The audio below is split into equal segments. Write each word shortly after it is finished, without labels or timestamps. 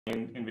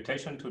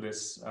invitation to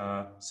this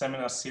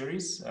seminar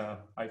series.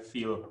 I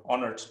feel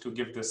honored to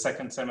give the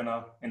second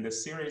seminar in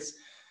this series.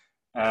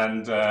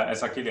 And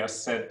as Achilles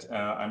said,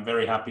 I'm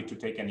very happy to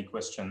take any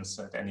questions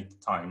at any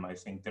time. I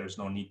think there's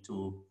no need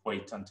to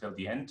wait until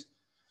the end.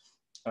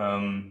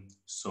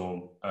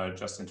 So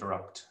just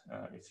interrupt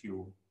if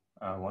you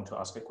want to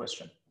ask a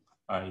question.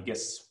 I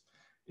guess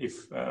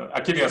if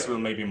Achilles will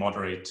maybe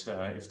moderate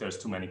if there's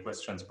too many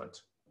questions,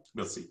 but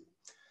we'll see.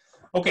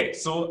 Okay,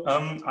 so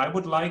I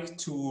would like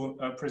to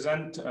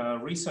present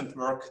recent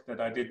work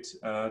that I did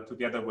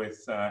together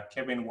with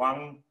Kevin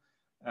Wang,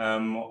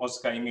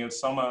 Oscar Emil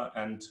Sommer,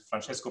 and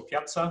Francesco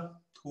Piazza,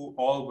 who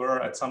all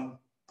were at some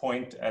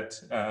point at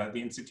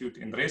the Institute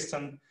in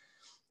Dresden.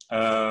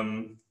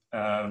 Kevin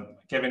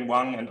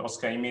Wang and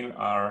Oscar Emil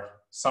are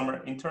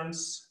summer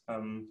interns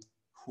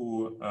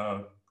who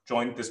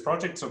joined this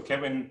project. So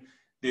Kevin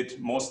did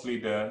mostly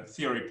the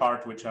theory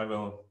part, which I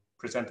will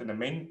present in the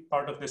main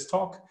part of this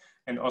talk.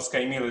 And Oscar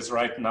Emil is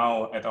right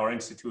now at our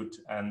institute,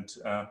 and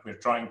we're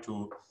trying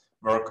to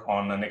work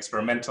on an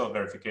experimental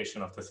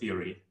verification of the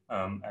theory.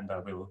 And I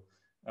will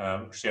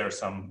share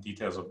some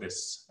details of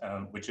this,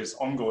 which is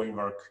ongoing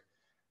work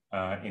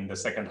in the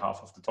second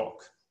half of the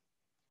talk.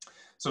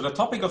 So the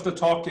topic of the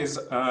talk is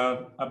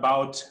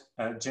about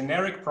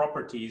generic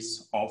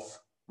properties of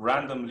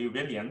random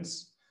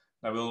Liouvillians.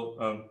 I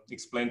will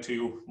explain to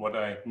you what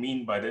I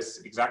mean by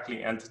this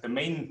exactly. And the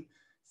main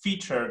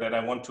feature that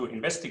I want to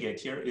investigate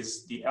here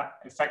is the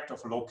effect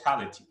of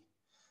locality.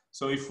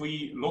 So if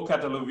we look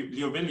at a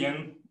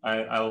Liouvillian,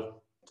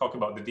 I'll talk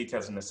about the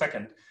details in a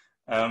second,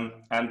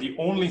 and the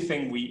only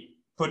thing we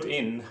put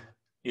in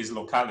is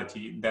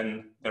locality,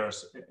 then there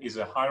is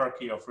a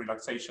hierarchy of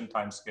relaxation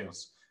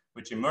timescales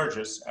which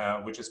emerges,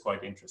 which is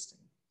quite interesting.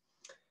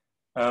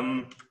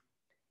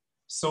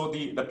 So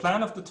the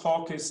plan of the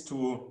talk is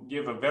to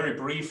give a very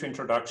brief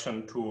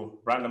introduction to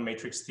random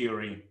matrix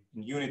theory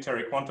in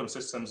unitary quantum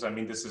systems. I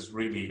mean, this is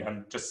really,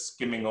 I'm just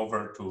skimming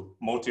over to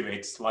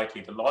motivate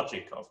slightly the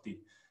logic of the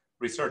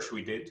research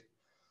we did.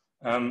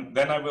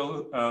 Then I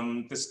will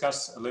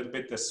discuss a little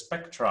bit the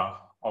spectra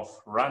of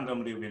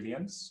random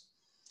Liouvillians,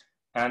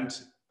 and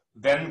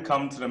then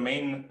come to the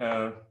main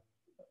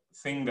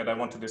thing that I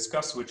want to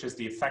discuss, which is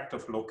the effect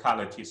of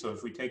locality. So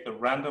if we take a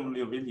random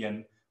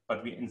Liouvillian,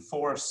 but we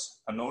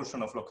enforce a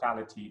notion of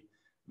locality,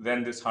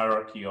 then this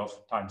hierarchy of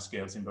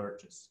timescales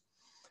emerges.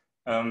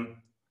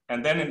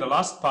 And then in the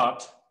last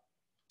part,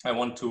 I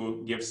want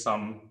to give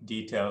some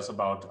details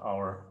about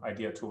our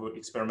idea to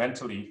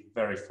experimentally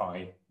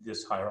verify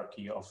this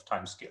hierarchy of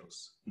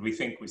timescales. We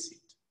think we see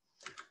it.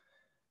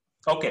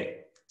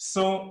 Okay,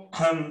 so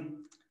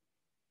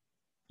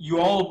you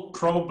all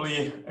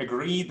probably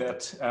agree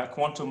that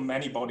quantum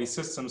many-body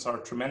systems are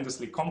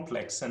tremendously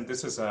complex, and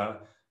this is a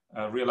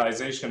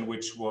realization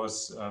which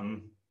was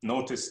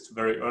noticed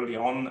very early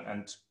on,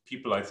 and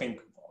people, I think,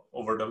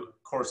 over the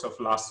course of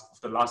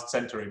the last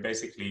century,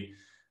 basically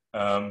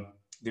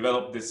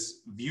developed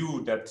this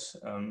view that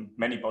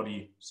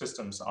many-body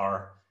systems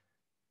are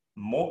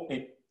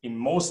in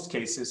most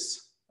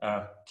cases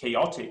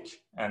chaotic,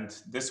 and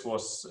this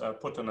was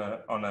put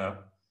on a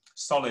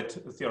solid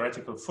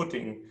theoretical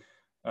footing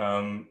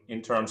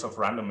in terms of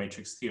random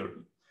matrix theory.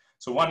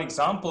 So one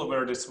example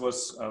where this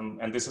was,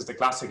 and this is the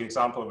classic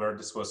example where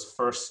this was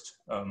first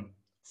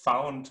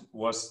found,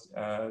 was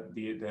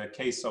the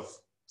case of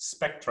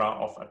spectra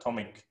of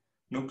atomic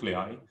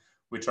nuclei,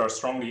 which are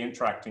strongly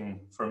interacting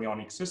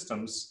fermionic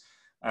systems.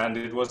 And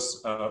it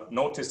was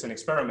noticed in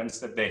experiments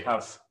that they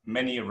have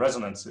many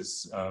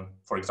resonances,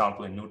 for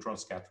example, in neutron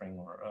scattering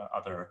or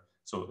other,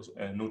 so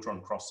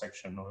neutron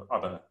cross-section or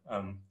other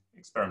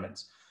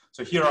experiments.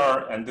 So here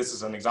are, and this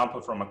is an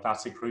example from a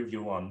classic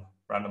review on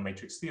random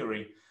matrix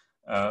theory,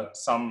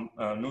 some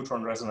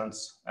neutron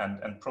resonance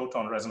and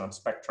proton resonance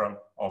spectra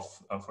of,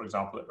 for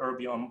example,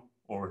 erbium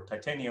or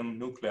titanium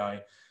nuclei.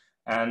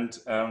 And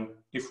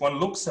if one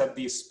looks at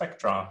these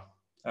spectra,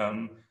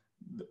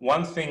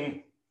 one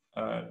thing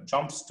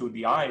jumps to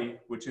the eye,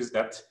 which is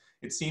that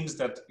it seems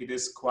that it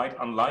is quite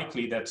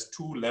unlikely that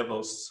two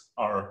levels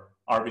are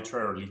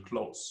arbitrarily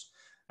close.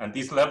 And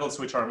these levels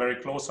which are very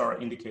close are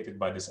indicated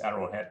by this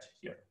arrowhead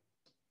here.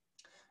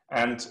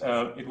 And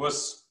it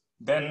was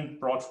then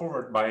brought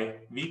forward by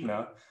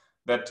Wigner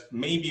that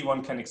maybe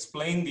one can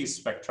explain these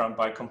spectra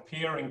by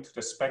comparing to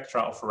the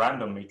spectra of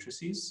random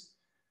matrices,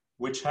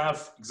 which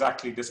have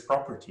exactly this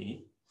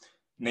property,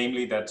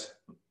 namely that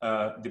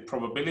the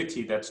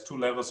probability that two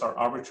levels are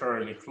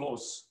arbitrarily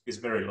close is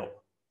very low.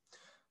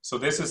 So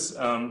this is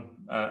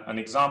an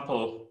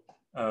example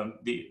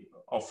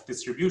of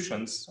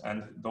distributions,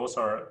 and those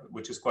are,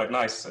 which is quite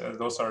nice,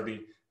 those are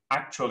the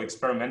actual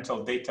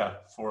experimental data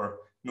for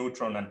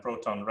neutron and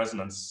proton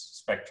resonance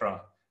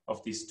spectra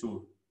of these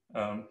two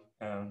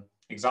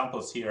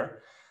examples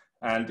here.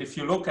 And if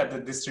you look at the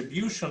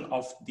distribution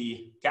of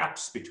the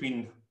gaps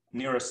between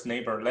nearest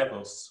neighbor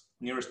levels,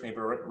 nearest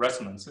neighbor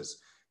resonances,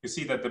 you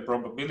see that the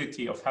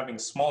probability of having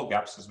small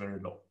gaps is very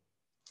low.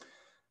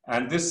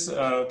 And this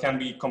can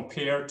be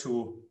compared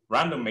to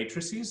random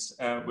matrices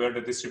where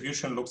the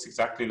distribution looks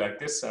exactly like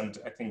this. And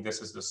I think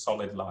this is the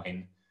solid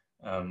line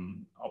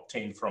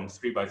obtained from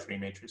 3x3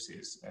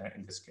 matrices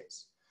in this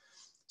case.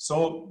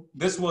 So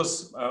this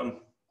was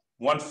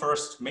one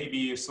first,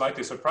 maybe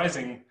slightly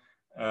surprising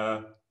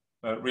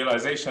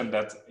realization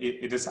that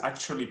it is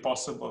actually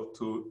possible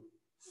to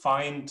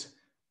find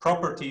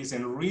properties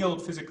in real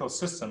physical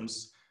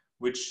systems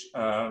which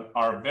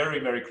are very,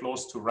 very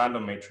close to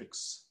random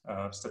matrix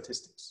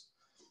statistics.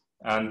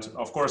 And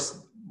of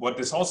course, what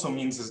this also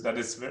means is that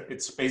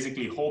it's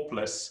basically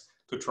hopeless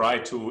to try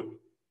to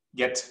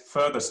get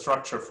further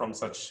structure from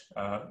such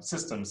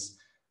systems,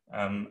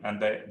 and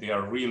they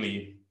are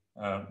really,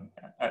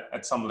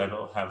 at some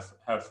level,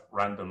 have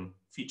random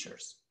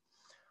features.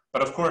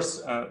 But of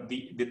course,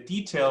 the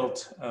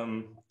detailed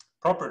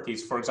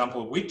properties, for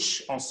example,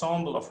 which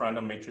ensemble of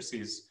random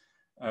matrices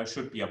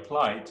should be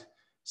applied,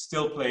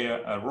 still play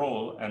a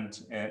role. And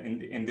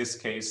in this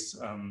case,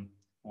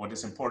 what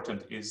is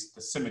important is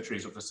the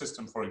symmetries of the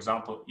system. For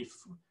example, if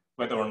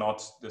whether or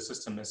not the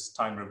system is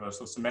time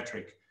reversal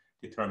symmetric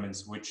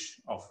determines which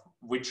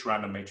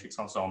random matrix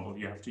ensemble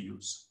you have to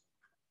use.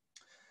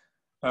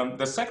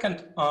 The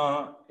second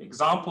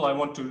example I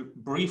want to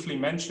briefly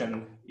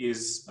mention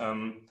is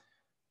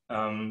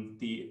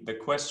the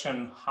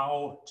question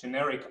how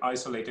generic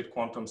isolated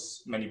quantum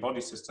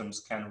many-body systems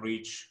can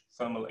reach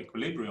thermal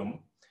equilibrium,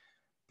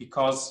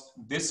 because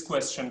this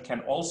question can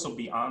also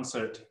be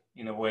answered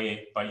in a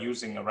way by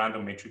using a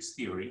random matrix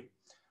theory,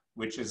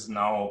 which is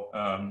now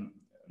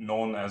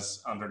known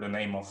as under the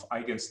name of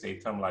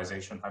eigenstate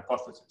thermalization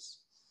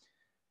hypothesis.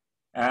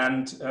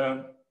 And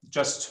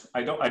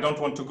I don't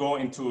want to go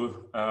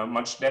into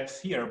much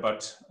depth here,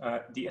 but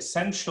the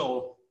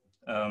essential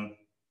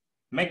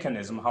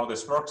mechanism how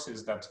this works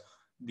is that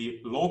the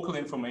local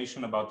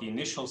information about the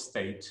initial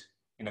state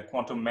in a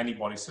quantum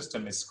many-body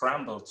system is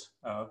scrambled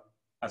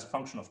as a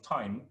function of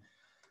time.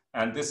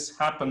 And this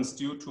happens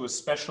due to a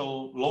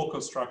special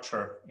local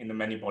structure in the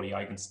many-body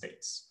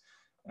eigenstates.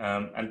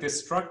 And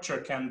this structure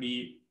can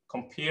be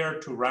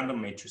compared to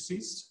random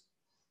matrices.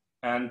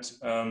 And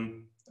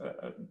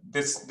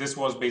this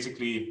was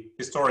basically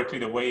historically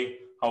the way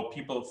how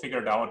people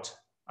figured out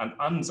an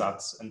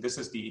ansatz, and this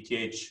is the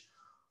ETH,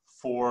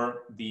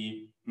 for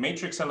the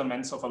matrix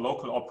elements of a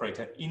local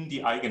operator in the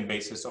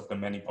eigenbasis of the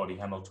many-body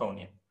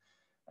Hamiltonian.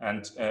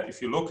 And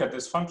if you look at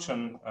this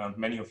function,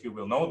 many of you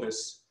will know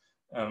this,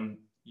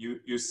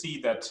 you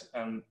see that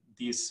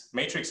these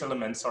matrix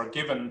elements are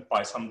given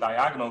by some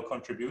diagonal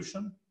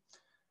contribution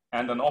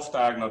and an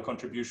off-diagonal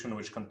contribution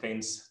which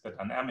contains the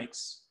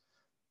dynamics.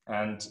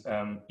 And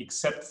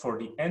except for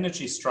the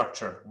energy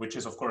structure, which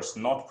is of course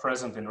not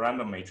present in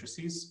random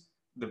matrices,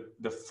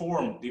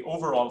 the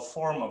overall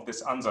form of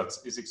this ansatz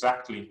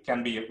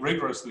can be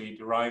rigorously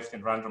derived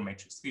in random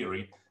matrix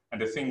theory. And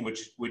the thing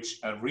which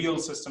a real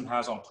system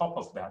has on top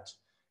of that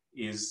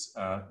is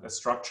the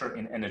structure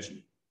in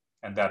energy.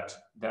 And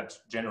that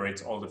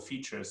generates all the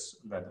features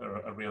that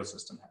a real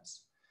system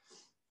has.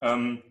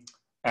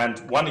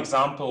 And one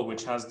example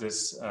which has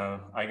this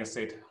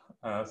eigenstate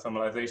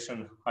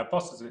thermalization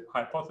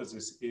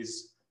hypothesis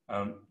is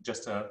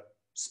just a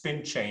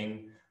spin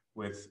chain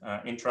with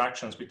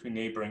interactions between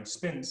neighboring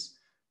spins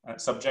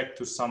subject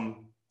to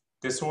some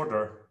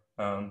disorder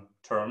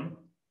term,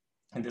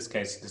 in this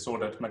case,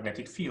 disordered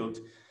magnetic field.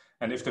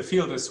 And if the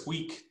field is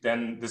weak,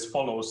 then this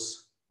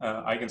follows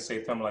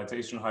eigenstate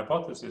thermalization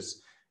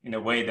hypothesis in a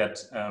way that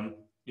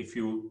if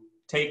you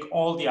take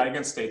all the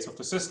eigenstates of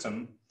the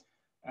system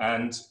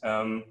and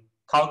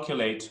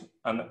calculate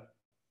an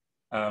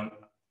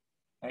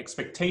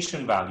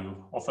expectation value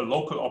of a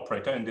local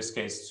operator, in this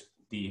case,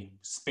 the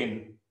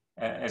spin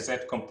Z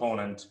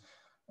component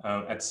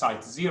at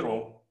site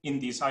 0 in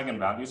these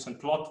eigenvalues, and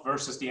plot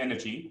versus the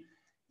energy,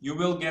 you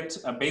will get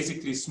a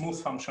basically smooth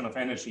function of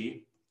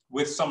energy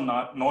with some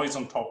noise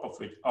on top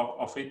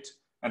of it,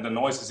 and the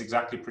noise is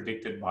exactly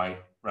predicted by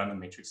random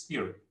matrix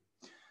theory.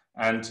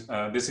 And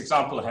this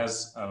example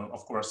has,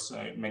 of course,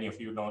 many of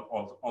you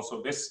know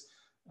also this,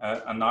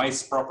 a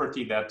nice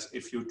property that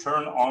if you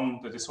turn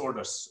on the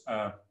disorders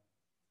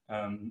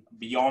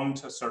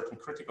beyond a certain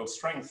critical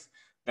strength,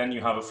 then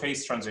you have a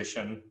phase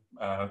transition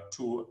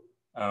to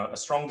a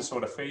strong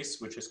disorder phase,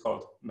 which is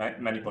called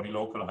many-body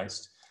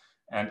localized.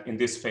 And in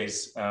this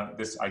phase,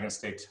 this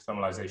eigenstate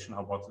thermalization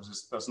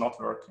hypothesis does not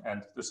work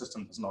and the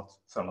system does not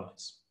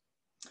thermalize.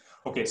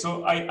 Okay,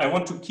 so I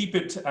want to keep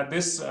it at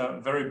this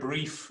very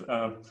brief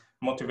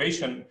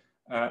motivation,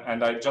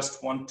 and I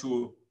just want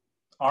to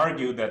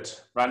argue that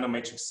random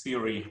matrix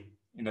theory,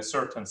 in a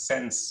certain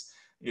sense,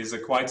 is a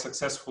quite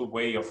successful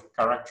way of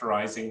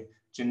characterizing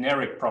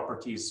generic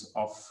properties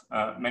of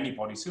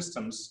many-body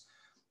systems.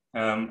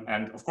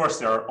 And of course,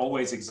 there are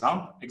always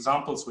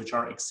examples which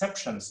are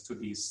exceptions to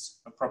these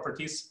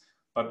properties,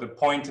 but the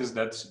point is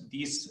that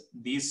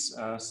these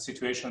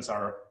situations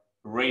are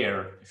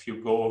rare. If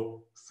you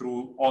go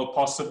through all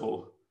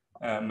possible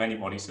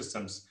many-body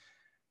systems,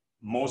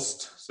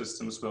 most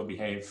systems will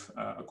behave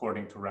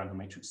according to random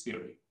matrix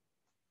theory.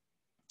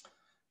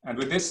 And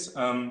with this,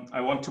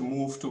 I want to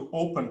move to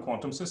open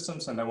quantum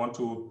systems, and I want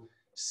to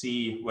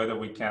see whether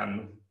we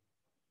can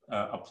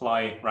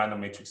apply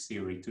random matrix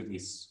theory to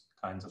these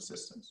kinds of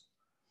systems.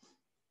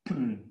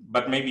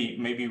 But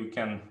maybe we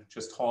can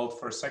just hold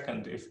for a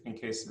second if in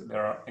case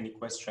there are any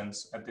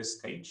questions at this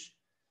stage.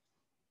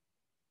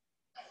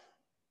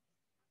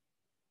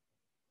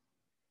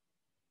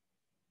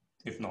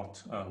 If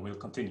not, we'll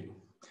continue.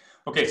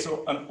 Okay,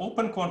 so an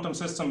open quantum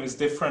system is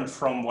different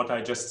from what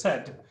I just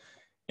said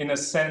in a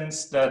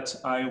sense that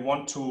I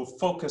want to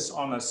focus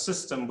on a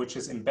system which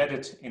is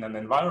embedded in an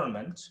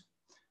environment,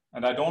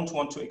 and I don't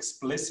want to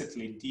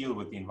explicitly deal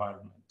with the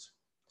environment.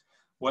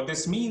 What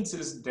this means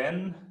is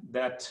then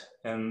that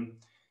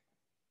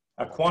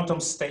a quantum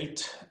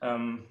state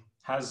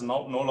has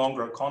no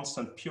longer a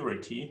constant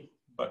purity,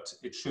 but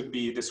it should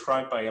be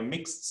described by a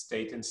mixed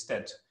state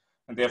instead.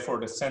 And therefore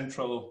the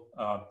central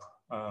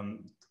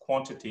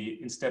quantity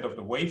instead of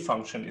the wave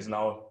function is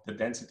now the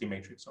density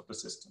matrix of the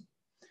system.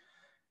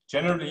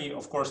 Generally,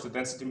 of course, the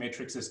density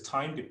matrix is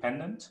time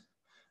dependent.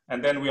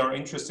 And then we are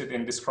interested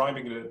in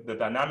describing the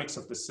dynamics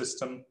of the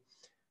system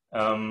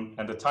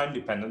and the time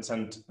dependence.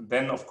 And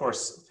then, of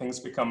course, things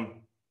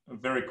become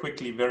very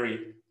quickly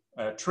very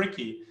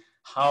tricky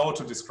how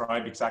to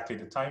describe exactly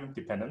the time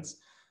dependence.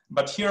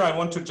 But here I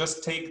want to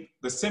just take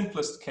the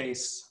simplest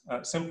case,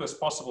 simplest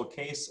possible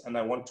case, and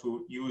I want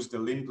to use the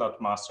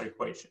Lindblad master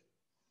equation.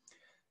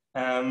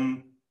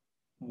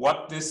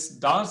 What this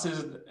does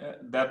is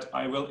that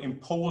I will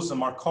impose a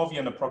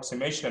Markovian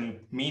approximation,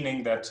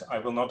 meaning that I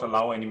will not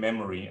allow any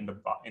memory in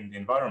the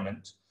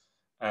environment.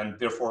 And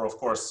therefore, of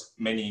course,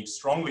 many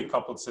strongly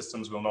coupled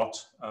systems will not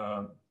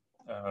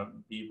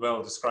be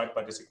well described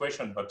by this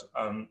equation, but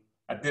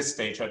at this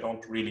stage, I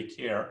don't really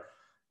care.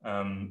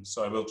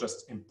 So I will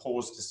just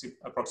impose this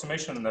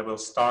approximation and I will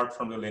start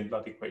from the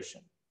Lindblad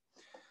equation.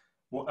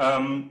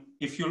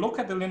 If you look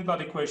at the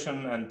Lindblad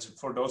equation, and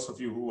for those of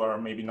you who are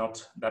maybe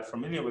not that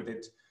familiar with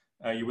it,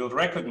 you will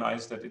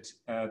recognize that it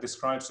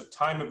describes a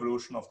time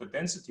evolution of the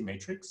density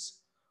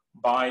matrix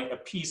by a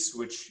piece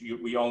which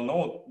we all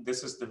know.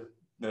 This is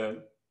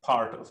the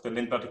part of the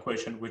Lindblad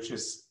equation which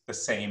is the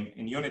same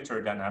in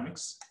unitary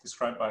dynamics,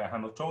 described by a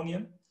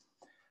Hamiltonian.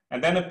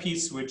 And then a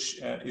piece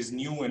which is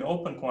new in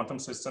open quantum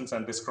systems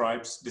and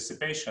describes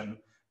dissipation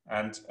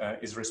and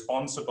is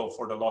responsible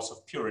for the loss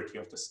of purity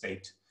of the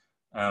state.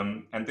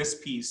 And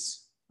this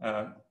piece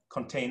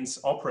contains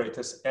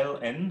operators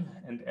Ln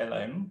and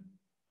Lm,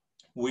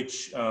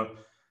 which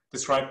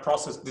describe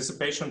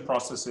dissipation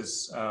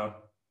processes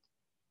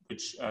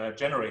which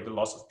generate the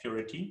loss of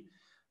purity.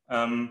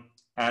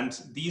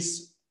 And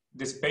these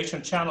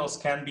dissipation channels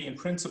can be in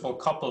principle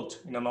coupled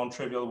in a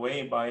non-trivial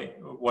way by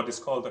what is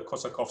called a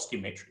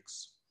Kosakowski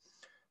matrix.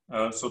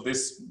 So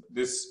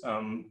this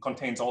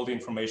contains all the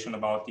information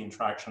about the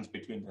interactions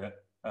between the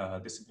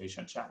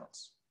dissipation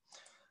channels.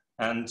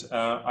 And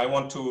I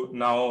want to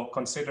now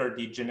consider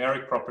the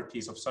generic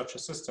properties of such a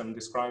system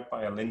described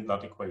by a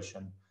Lindblad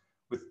equation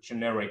with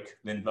generic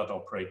Lindblad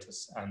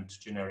operators and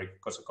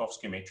generic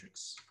Kosakowski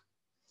matrix.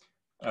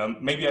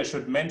 Maybe I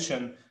should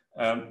mention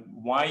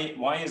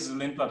why is the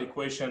Lindblad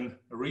equation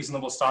a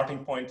reasonable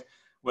starting point?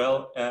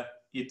 Well,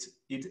 it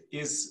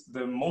is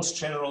the most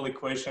general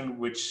equation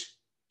which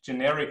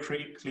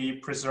generically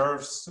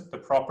preserves the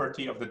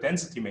property of the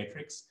density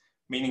matrix,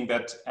 meaning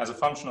that as a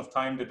function of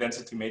time, the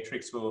density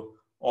matrix will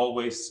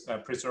always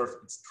preserve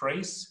its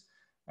trace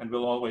and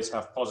will always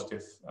have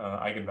positive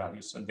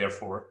eigenvalues, and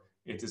therefore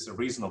it is a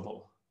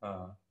reasonable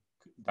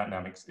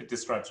dynamics. It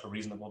describes a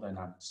reasonable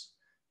dynamics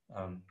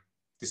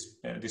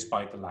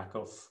despite the lack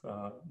of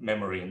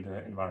memory in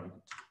the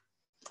environment.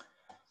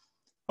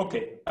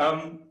 Okay,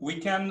 we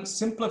can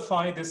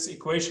simplify this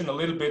equation a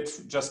little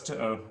bit just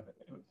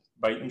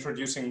by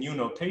introducing new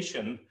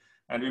notation,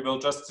 and we will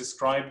just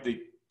describe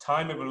the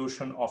time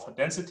evolution of a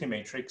density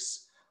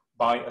matrix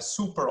by a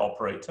super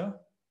operator,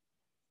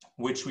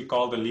 which we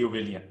call the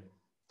Liouvillian.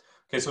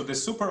 Okay, so the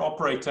super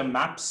operator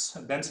maps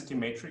a density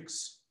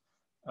matrix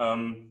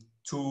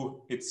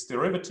to its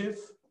derivative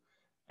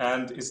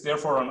and is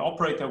therefore an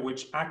operator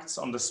which acts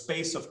on the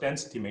space of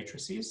density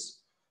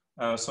matrices.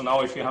 So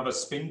now if you have a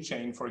spin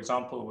chain, for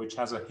example, which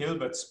has a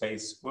Hilbert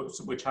space,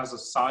 which has a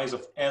size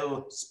of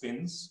L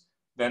spins,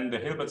 then the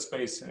Hilbert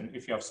space, and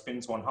if you have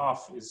spins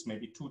 1/2, is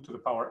maybe 2 to the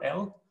power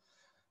L.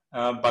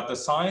 But the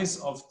size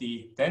of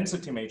the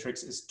density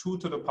matrix is 2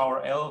 to the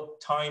power L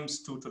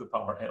times 2 to the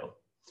power L.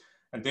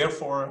 And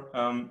therefore,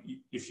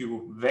 if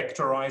you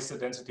vectorize the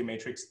density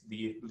matrix,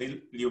 the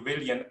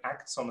Liouvillian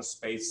acts on a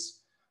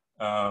space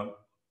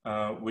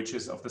which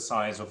is of the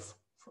size of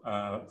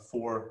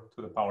 4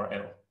 to the power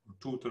L,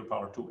 2 to the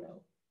power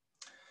 2L.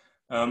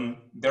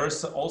 There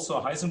is also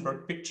a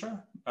Heisenberg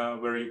picture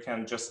where you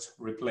can just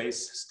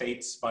replace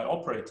states by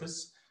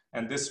operators.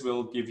 And this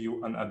will give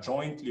you an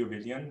adjoint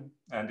Liouvillian,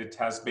 and it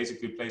has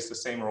basically plays the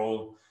same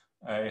role.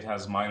 It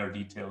has minor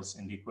details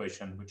in the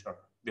equation which are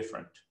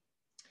different.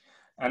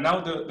 And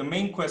now the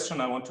main question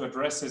I want to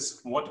address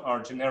is, what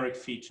are generic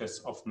features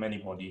of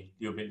many-body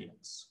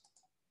Liouvillians?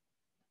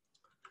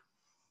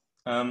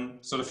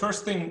 So the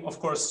first thing, of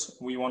course,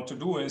 we want to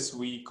do is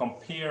we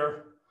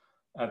compare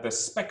the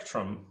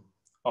spectrum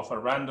of a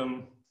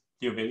random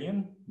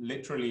Liouvillian,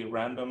 literally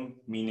random,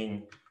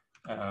 meaning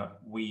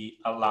we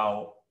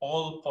allow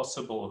all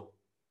possible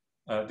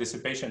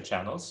dissipation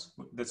channels.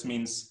 This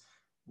means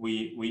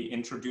we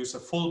introduce a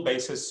full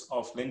basis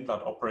of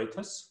Lindblad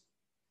operators.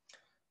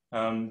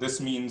 This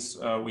means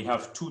we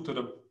have 4 to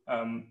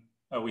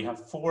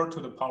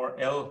the power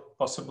L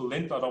possible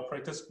Lindblad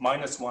operators,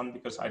 -1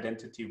 because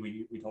identity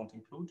we don't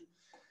include.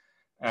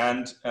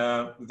 And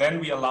then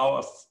we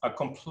allow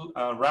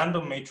a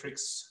random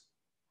matrix,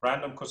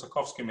 random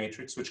Kosakovsky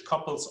matrix, which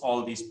couples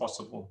all these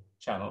possible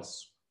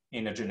channels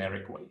in a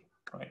generic way,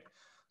 right?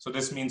 So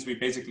this means we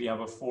basically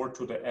have a 4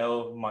 to the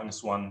L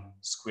 -1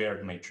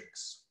 squared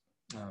matrix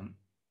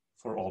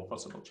for all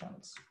possible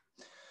channels.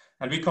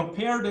 And we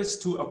compare this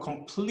to a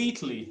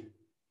completely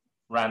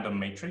random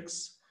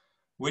matrix,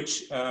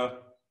 which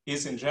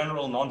is in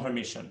general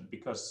non-Hermitian,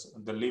 because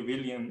the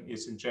Liouvillian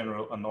is in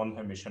general a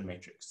non-Hermitian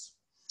matrix.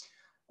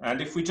 And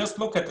if we just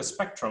look at the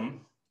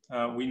spectrum,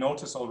 we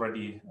notice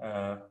already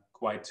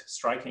quite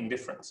striking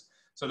difference.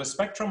 So the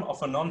spectrum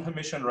of a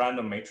non-Hermitian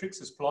random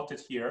matrix is plotted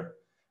here,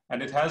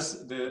 and it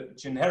has the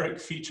generic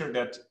feature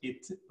that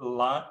it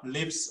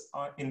lives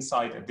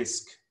inside a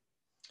disk.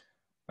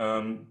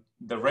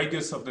 The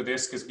radius of the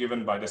disk is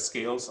given by the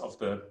scales of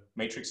the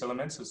matrix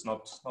elements. It's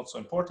not so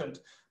important,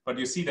 but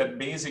you see that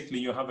basically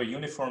you have a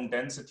uniform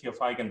density of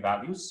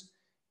eigenvalues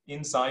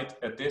inside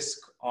a disk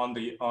on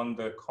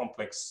the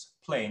complex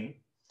plane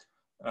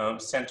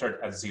centered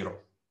at 0,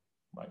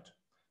 right?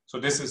 So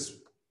this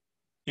is,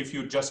 if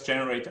you just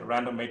generate a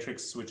random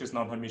matrix which is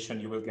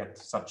non-Hermitian, you will get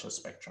such a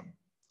spectrum.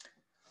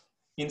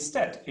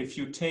 Instead, if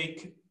you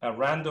take a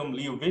random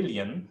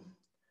Liouvillian,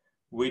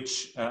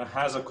 which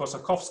has a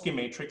Kosakovsky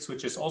matrix,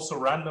 which is also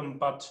random,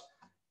 but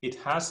it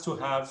has to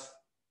have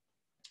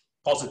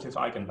positive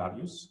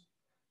eigenvalues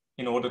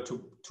in order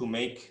to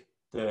make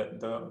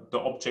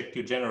the object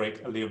you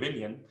generate a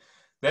Liouvillian,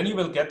 then you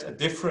will get a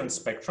different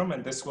spectrum.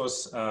 And this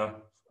was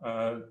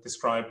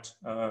described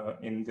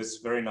in this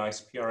very nice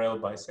PRL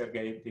by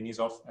Sergei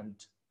Denisov and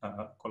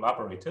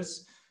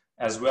collaborators,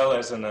 as well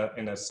as in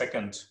a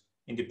second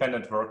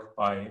independent work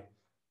by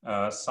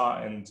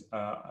Sa and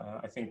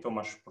I think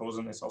Tomasz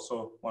Prosen is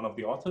also one of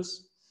the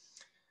authors.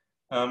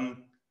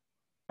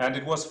 And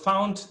it was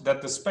found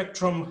that the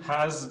spectrum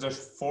has the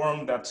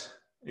form that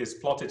is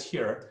plotted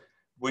here,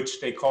 which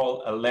they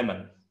call a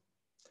lemon.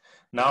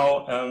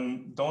 Now,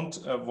 don't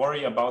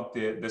worry about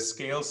the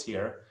scales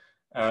here.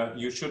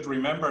 You should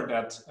remember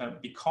that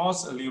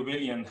because a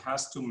Liouvillian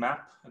has to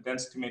map a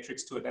density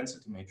matrix to a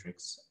density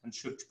matrix and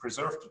should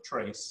preserve the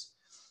trace,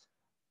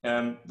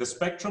 the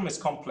spectrum is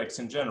complex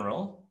in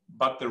general,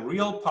 but the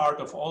real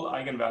part of all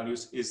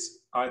eigenvalues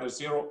is either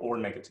 0 or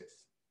negative.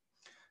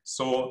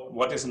 So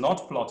what is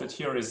not plotted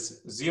here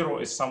is 0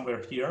 is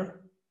somewhere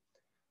here,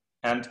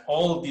 and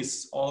all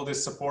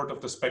this support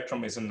of the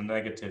spectrum is in the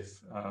negative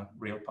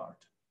real part.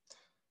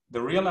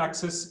 The real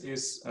axis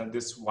is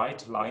this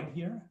white line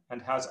here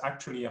and has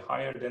actually a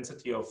higher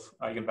density of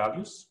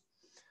eigenvalues.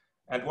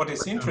 And what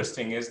is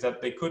interesting is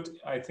that they could,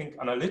 I think,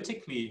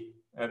 analytically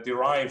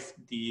derive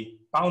the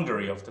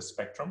boundary of the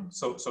spectrum,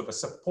 so the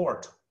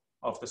support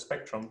of the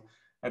spectrum,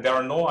 and there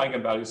are no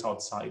eigenvalues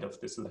outside of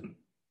this lemon.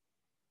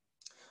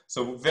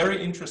 So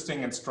very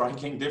interesting and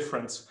striking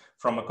difference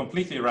from a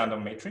completely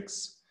random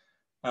matrix,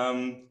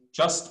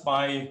 just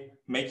by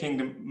making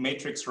the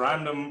matrix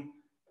random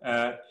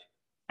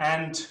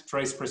and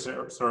trace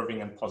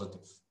preserving and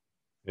positive.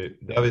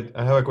 David,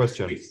 I have a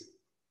question. Please.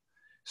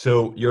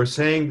 So you're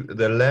saying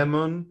the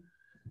lemon,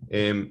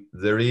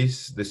 there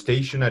is the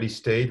stationary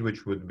state,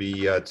 which would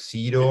be at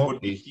 0. It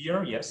would be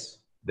here, yes.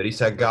 There is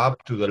a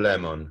gap to the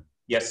lemon.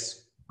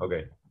 Yes.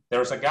 Okay.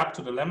 There's a gap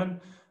to the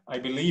lemon. I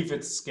believe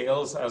it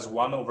scales as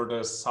 1 over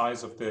the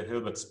size of the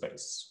Hilbert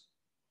space.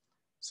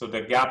 So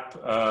the gap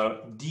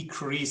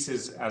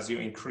decreases as you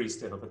increase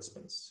the Hilbert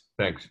space.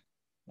 Thanks.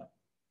 Yeah.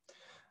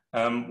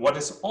 What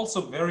is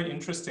also very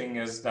interesting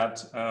is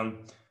that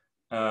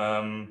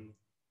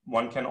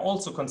one can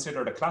also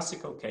consider the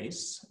classical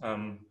case.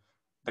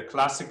 The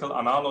classical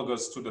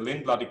analogous to the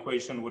Lindblad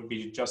equation would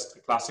be just a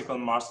classical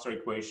master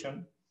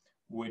equation,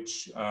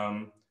 which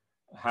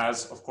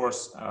has, of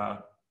course,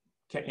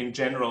 in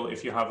general,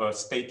 if you have a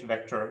state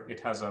vector, it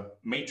has a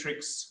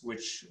matrix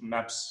which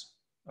maps,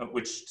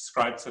 which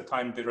describes the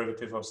time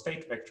derivative of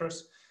state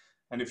vectors.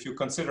 And if you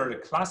consider the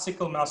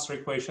classical master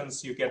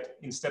equations, you get,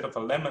 instead of a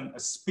lemon, a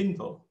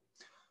spindle,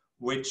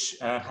 which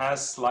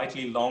has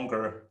slightly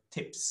longer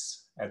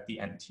tips at the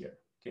end here.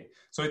 Okay,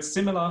 so it's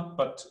similar,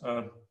 but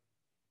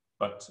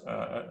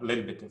a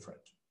little bit different.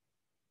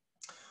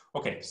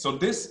 Okay, so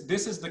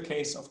this is the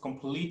case of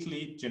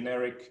completely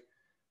generic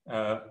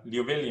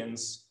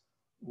Liouvillians,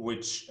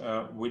 which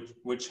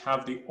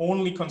have the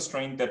only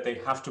constraint that they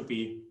have to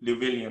be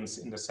Liouvillians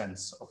in the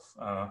sense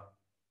of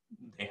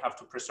they have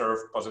to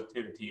preserve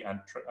positivity and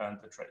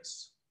the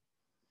trace.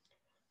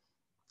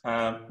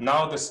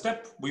 Now the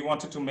step we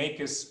wanted to make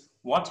is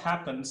what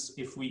happens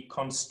if we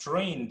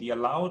constrain the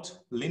allowed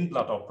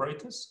Lindblad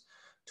operators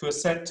to a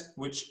set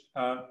which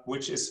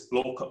is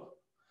local.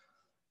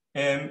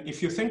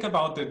 If you think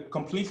about the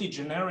completely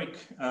generic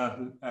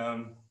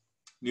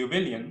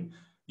Liouvillian,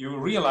 you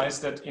realize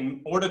that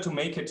in order to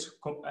make it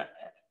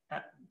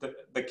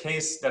the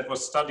case that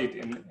was studied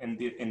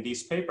in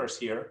these papers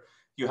here,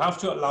 you have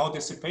to allow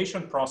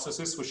dissipation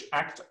processes which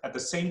act at the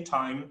same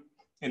time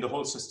in the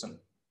whole system.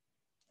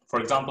 For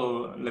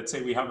example, let's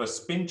say we have a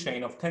spin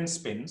chain of 10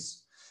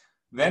 spins,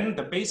 then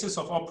the basis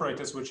of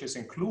operators which is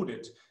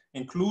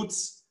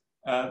includes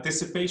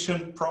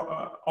dissipation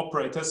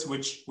operators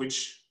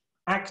which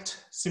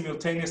act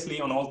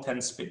simultaneously on all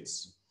 10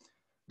 spins.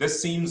 This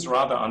seems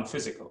rather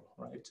unphysical,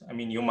 right? I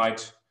mean, you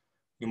might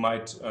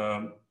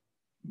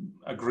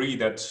agree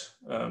that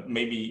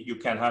maybe you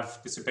can have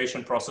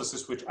dissipation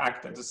processes which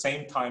act at the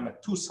same time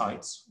at 2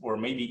 sites, or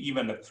maybe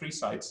even at 3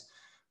 sites,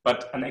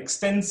 but an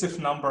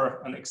extensive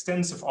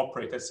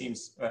operator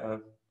seems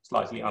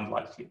slightly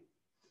unlikely.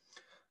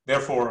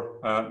 Therefore,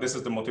 this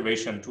is the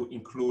motivation to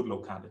include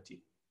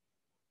locality.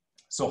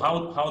 So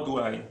how do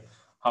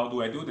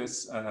I do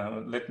this?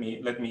 Let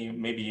me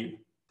maybe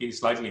be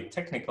slightly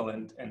technical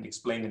and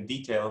explain in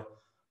detail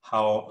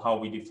how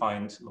we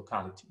defined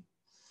locality.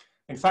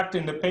 In fact,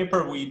 in the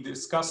paper, we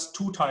discuss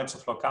 2 types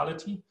of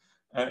locality.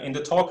 In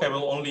the talk, I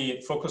will only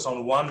focus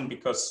on one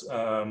because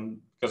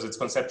it's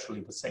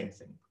conceptually the same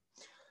thing.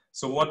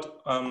 So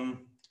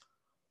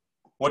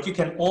what you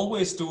can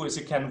always do is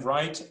you can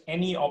write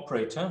any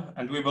operator,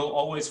 and we will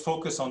always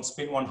focus on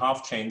spin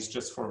 1/2 chains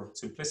just for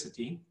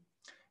simplicity.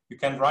 You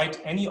can write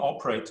any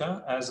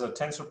operator as a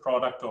tensor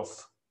product of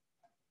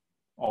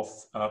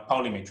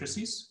Pauli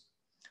matrices.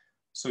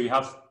 So you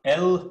have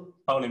L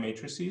Pauli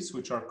matrices,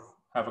 which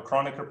have a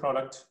Kronecker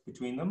product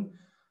between them.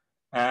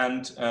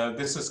 And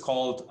this is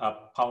called a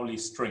Pauli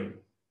string.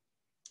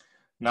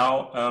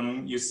 Now,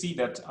 you see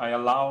that I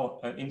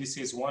allow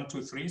indices 1,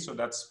 2, 3, so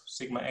that's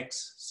sigma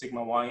x,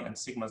 sigma y, and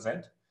sigma z.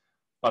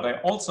 But I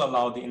also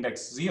allow the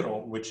index 0,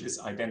 which is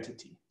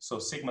identity. So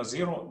sigma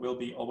 0 will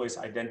be always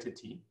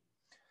identity.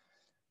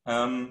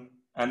 And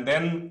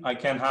then I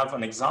can have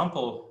an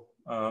example,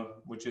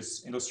 which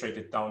is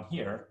illustrated down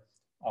here,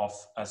 of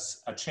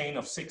a chain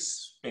of 6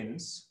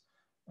 spins.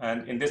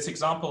 And in this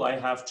example, I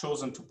have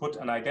chosen to put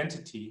an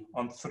identity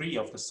on 3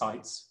 of the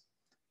sites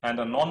and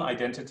a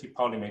non-identity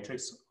Pauli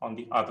matrix on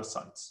the other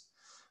sides.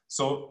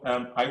 So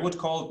I would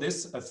call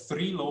this a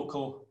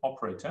 3-local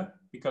operator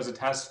because it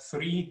has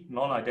 3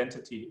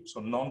 non-identity, so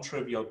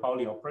non-trivial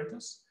Pauli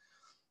operators.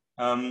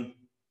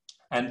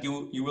 And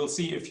you will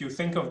see, if you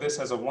think of this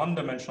as a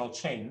 1-dimensional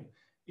chain,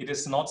 it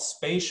is not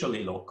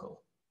spatially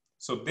local.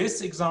 So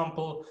this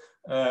example,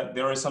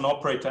 there is an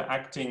operator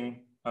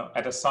acting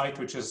at a site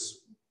which is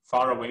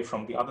far away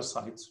from the other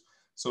sites.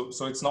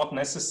 So it's not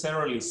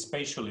necessarily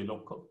spatially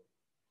local.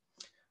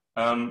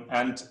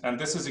 And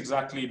this is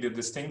exactly the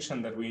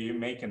distinction that we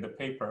make in the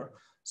paper.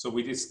 So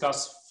we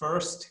discuss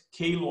first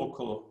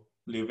k-local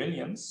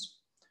Liouvillians,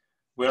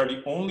 where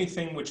the only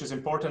thing which is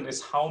important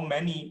is how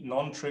many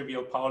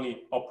non-trivial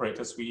Pauli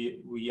operators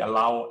we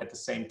allow at the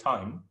same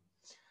time.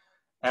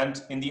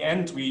 And in the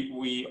end,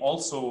 we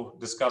also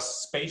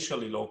discuss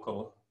spatially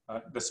local,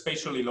 the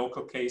spatially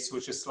local case,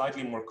 which is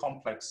slightly more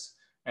complex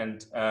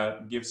and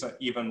gives an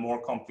even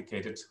more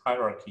complicated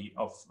hierarchy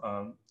of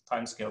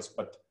timescales,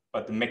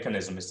 but the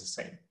mechanism is the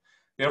same.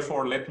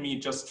 Therefore, let me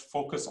just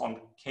focus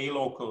on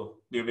k-local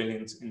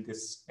Liouvillians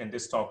in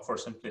this talk for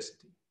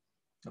simplicity.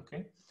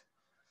 Okay.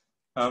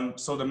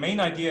 So the main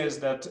idea is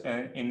that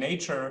in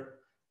nature,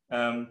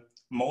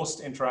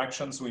 most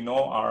interactions we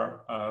know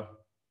are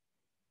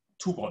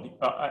two-body.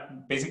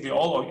 Basically,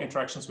 all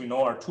interactions we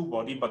know are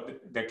two-body,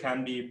 but there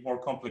can be more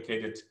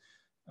complicated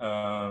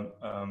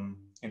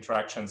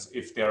interactions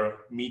if they're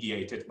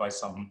mediated by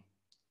some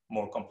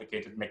more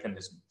complicated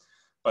mechanism.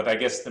 But I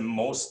guess the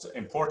most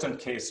important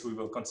case we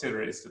will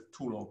consider is the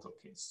two-local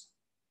case.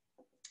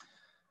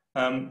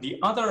 The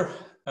other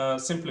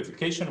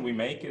simplification we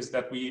make is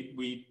that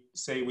we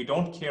say we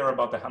don't care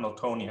about the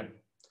Hamiltonian.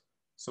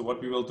 So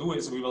what we will do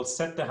is we will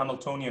set the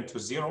Hamiltonian to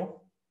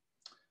 0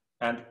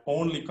 and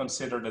only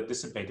consider the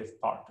dissipative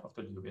part of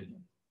the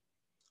Liouvillian,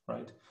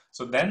 right?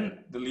 So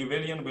then the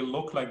Liouvillian will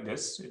look like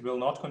this. It will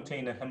not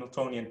contain a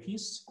Hamiltonian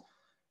piece.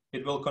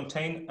 It will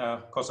contain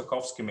a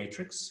Kosakowski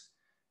matrix,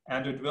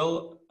 and it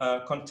will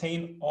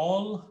contain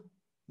all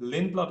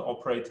Lindblad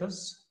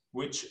operators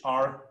which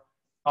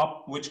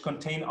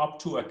contain up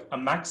to a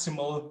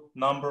maximal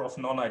number of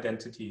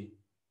non-identity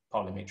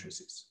Pauli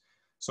matrices.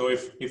 So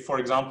if for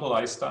example,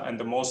 and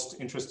the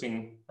most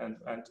interesting and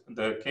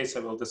the case I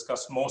will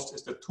discuss most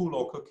is the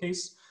two-local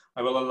case,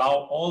 I will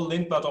allow all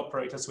Lindblad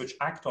operators which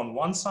act on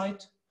one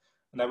site,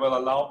 and I will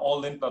allow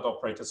all Lindblad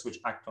operators which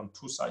act on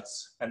 2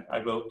 sites, and I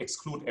will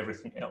exclude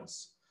everything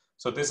else.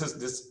 So this is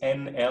this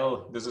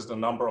NL, this is the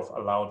number of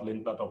allowed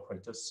Lindblad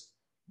operators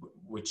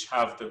which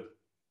have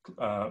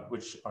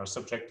which are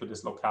subject to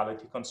this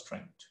locality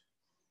constraint.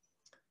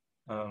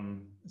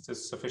 Is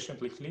this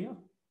sufficiently clear?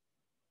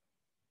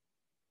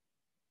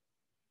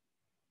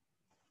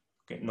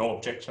 Okay, no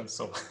objections,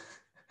 so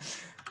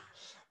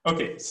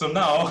Okay, so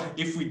now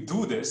if we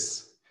do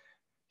this,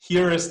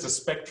 here is the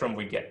spectrum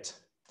we get.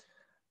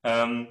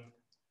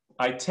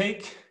 I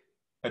take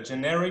a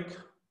generic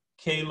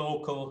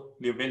k-local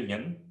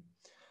Liouvillian,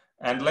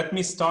 and let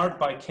me start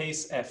by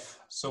case F.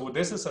 So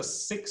this is a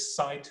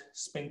 6-site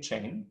spin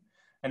chain.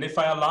 And if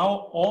I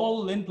allow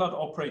all Lindblad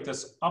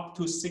operators up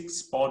to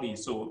 6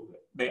 bodies, so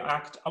they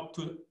act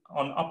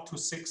on up to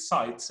 6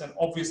 sites, and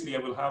obviously I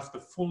will have the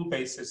full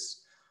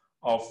basis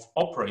of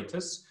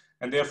operators,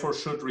 and therefore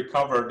should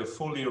recover the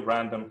fully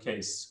random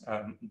case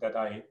that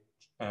I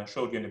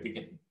showed you in the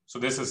beginning. So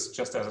this is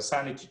just as a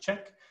sanity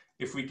check.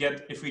 If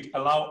we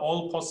allow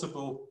all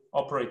possible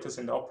operators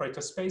in the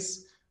operator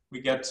space, we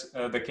get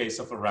the case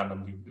of a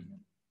random Liouvillian.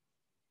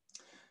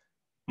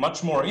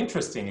 Much more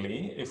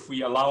interestingly, if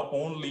we allow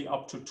only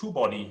up to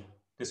 2-body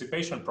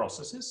dissipation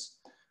processes,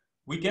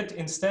 we get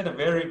instead a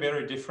very,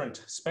 very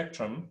different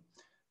spectrum.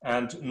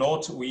 And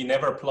note, we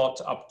never plot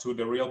up to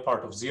the real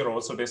part of 0.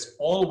 So there's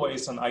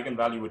always an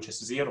eigenvalue which is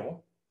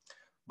 0.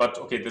 But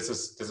okay, this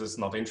is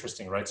not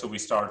interesting, right? So we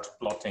start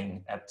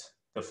plotting at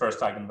the first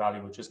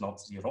eigenvalue, which is not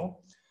 0.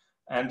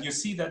 And you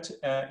see that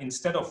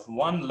instead of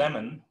one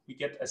lemon, we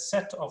get a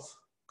set of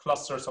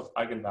clusters of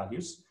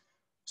eigenvalues,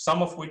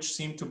 some of which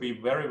seem to be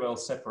very well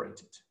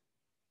separated.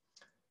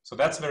 So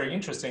that's very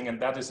interesting,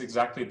 and that is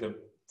exactly the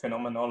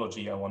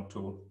phenomenology I want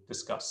to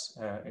discuss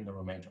in the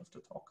remainder of the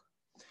talk.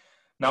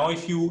 Now,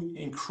 if you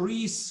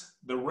increase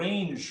the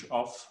range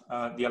of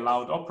the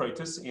allowed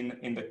operators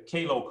in the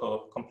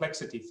k-local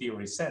complexity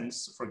theory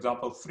sense, for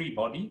example,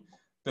 3-body,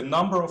 the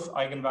number of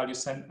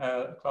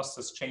eigenvalue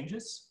clusters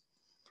changes,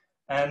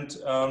 and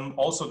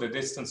also the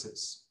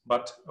distances.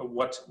 But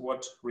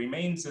what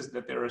remains is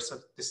that there is a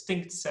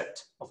distinct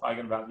set of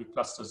eigenvalue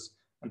clusters,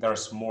 and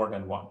there's more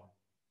than one,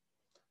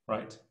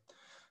 right?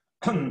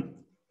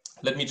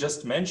 Let me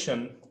just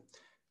mention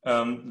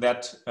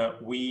that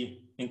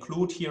we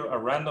include here a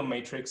random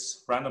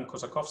matrix, random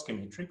Kosakowski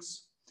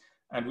matrix,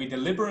 and we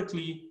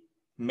deliberately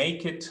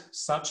make it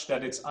such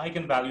that its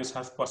eigenvalues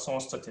have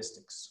Poisson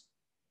statistics.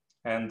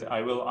 And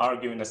I will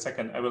argue in a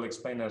second, I will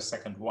explain in a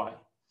second why.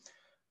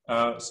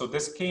 So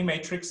this K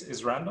matrix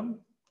is random,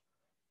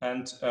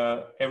 and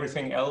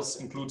everything else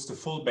includes the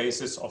full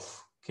basis of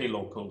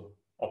K-local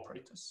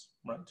operators,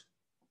 right?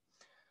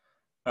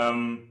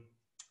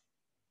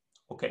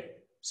 Okay,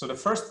 so the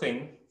first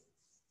thing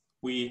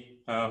we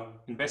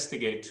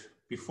investigate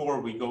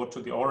before we go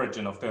to the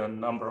origin of the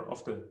number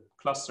of the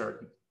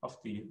cluster of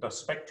the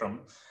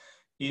spectrum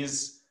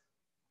is,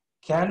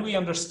 can we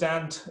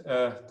understand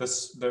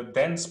the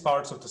dense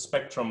parts of the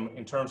spectrum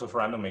in terms of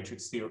random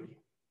matrix theory?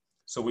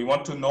 So we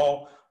want to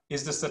know,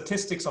 is the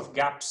statistics of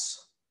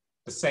gaps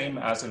the same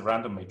as in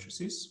random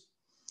matrices?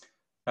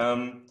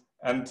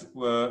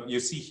 You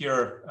see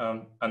here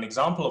an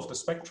example of the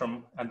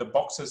spectrum, and the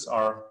boxes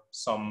are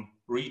some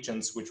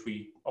regions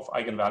of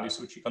eigenvalues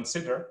which we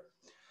consider.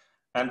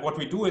 And what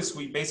we do is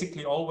we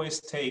basically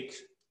always take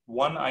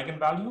one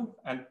eigenvalue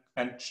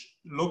and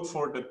look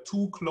for the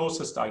 2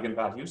 closest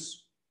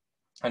eigenvalues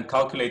and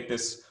calculate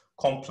this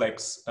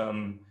complex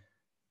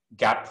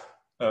gap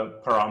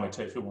parameter,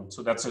 if you want.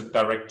 So that's a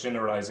direct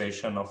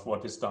generalization of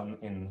what is done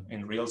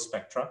in real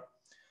spectra.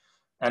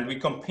 And we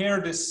compare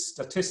this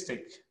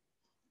statistic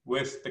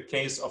with the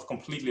case of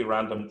completely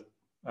random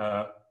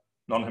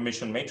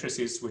non-Hermitian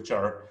matrices, which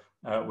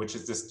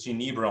is this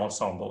Ginebra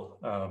ensemble,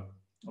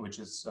 which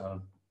is,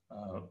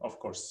 of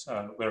course,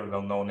 very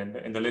well known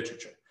in the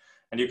literature.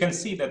 And you can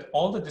see that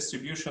all the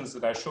distributions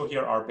that I show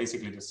here are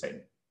basically the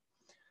same.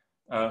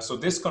 So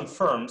this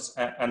confirms,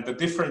 and the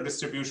different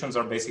distributions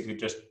are basically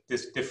just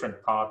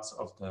different parts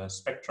of the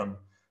spectrum.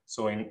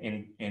 So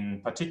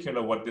in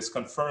particular, what this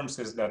confirms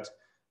is that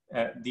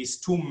these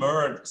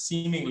 2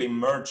 seemingly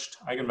merged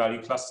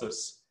eigenvalue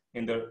clusters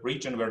in the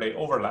region where they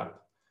overlap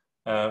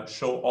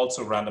show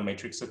also random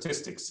matrix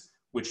statistics,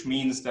 which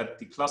means that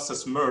the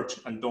clusters merge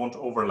and don't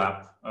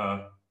overlap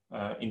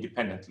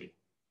independently.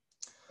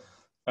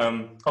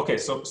 Okay,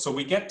 so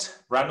we get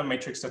random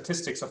matrix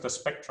statistics of the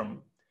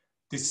spectrum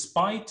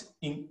despite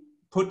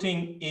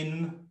putting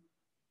in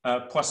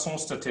Poisson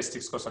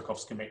statistics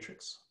Kosakowski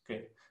matrix.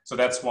 Okay, so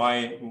that's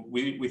why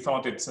we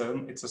thought it's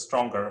a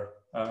stronger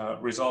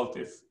result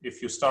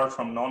if you start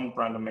from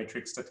non-random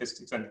matrix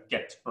statistics and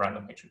get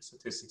random matrix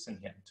statistics in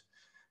the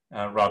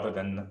end, rather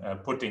than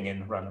putting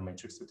in random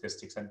matrix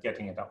statistics and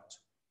getting it out.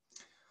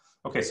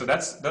 Okay, so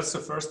that's the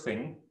first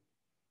thing.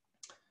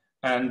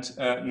 And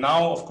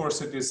now, of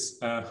course, it is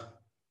a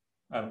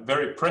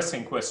very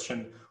pressing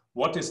question: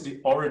 what is the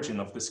origin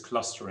of this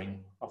clustering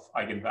of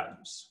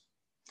eigenvalues?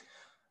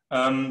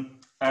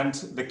 And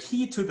the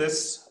key to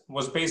this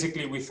was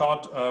basically, we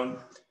thought,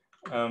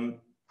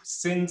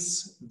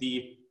 since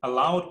the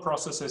allowed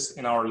processes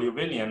in our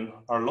Liouvillian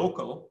are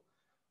local,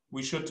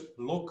 we should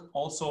look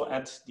also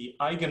at the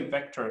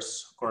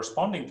eigenvectors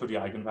corresponding to the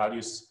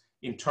eigenvalues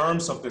in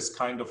terms of this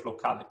kind of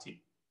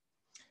locality.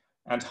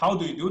 And how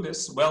do you do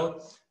this?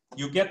 Well,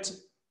 you get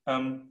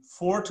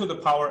 4 to the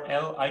power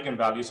L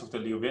eigenvalues of the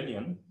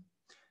Liouvillian,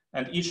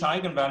 and each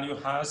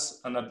eigenvalue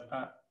has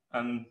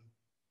an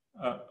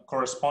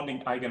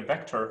corresponding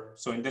eigenvector.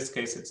 So in this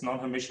case, it's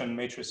non-Hermitian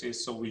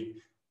matrices. So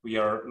we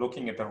are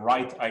looking at the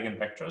right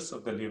eigenvectors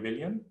of the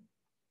Liouvillian.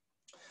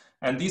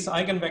 And these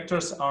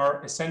eigenvectors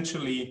are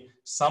essentially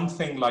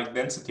something like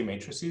density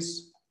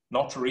matrices.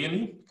 Not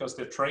really, because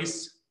the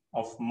trace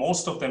of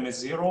most of them is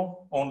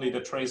 0. Only the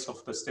trace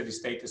of the steady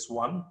state is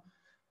 1.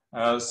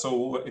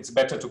 So it's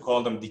better to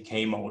call them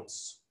decay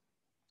modes.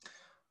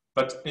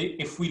 But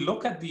if we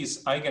look at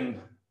these eigenstates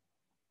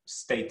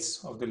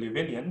of the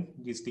Liouvillian,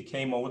 these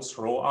decay modes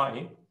rho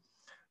I,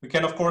 we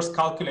can of course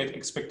calculate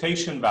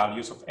expectation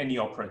values of any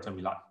operator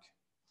we like.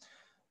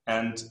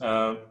 And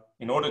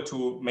in order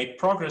to make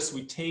progress,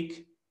 we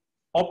take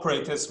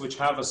operators which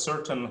have a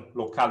certain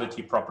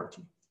locality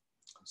property.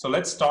 So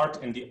let's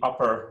start in the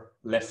upper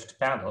left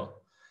panel,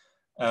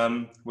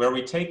 where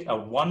we take a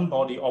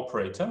one-body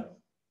operator,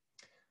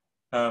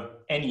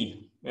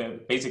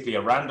 basically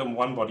a random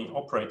one-body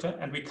operator,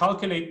 and we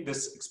calculate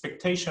this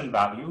expectation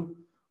value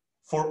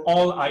for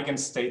all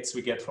eigenstates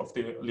we get of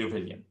the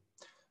Liouvillian.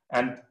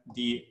 And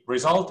the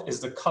result is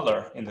the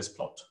color in this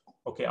plot.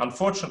 Okay,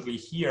 unfortunately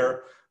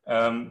here,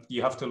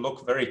 you have to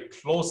look very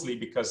closely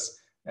because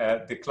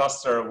the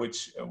cluster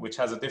which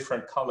has a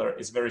different color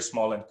is very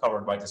small and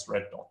covered by this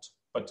red dot,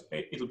 but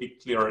it'll be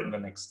clearer in the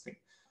next thing.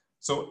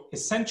 So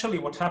essentially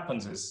what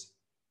happens is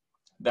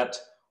that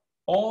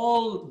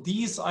all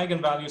these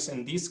eigenvalues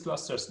in these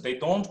clusters, they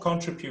don't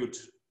contribute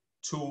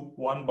to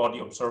one-body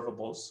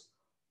observables.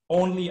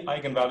 Only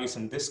eigenvalues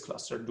in this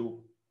cluster do,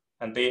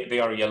 and they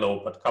are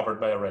yellow but covered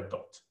by a red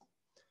dot.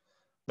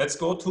 Let's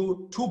go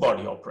to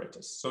two-body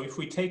operators. So if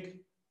we take,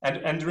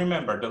 and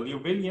remember, the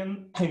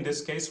Liouvillian in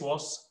this case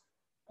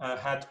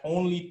had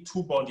only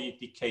two-body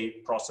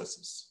decay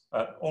processes,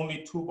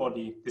 only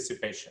two-body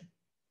dissipation.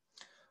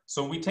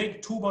 So we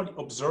take two-body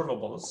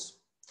observables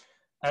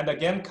and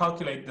again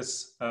calculate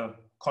this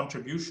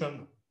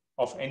contribution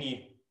of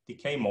any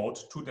decay mode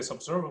to this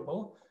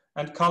observable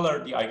and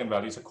color the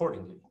eigenvalues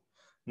accordingly.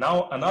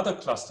 Now another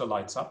cluster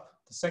lights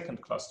up, the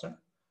second cluster,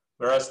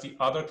 whereas the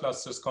other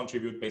clusters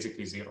contribute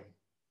basically 0.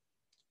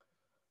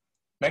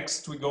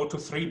 Next, we go to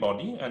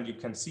three-body, and you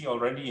can see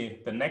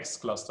already the next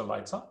cluster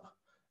lights up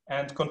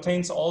and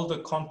contains all the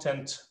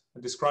content,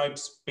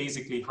 describes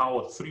basically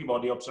how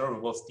three-body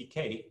observables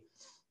decay,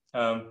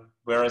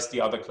 whereas the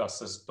other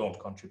clusters don't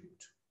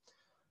contribute.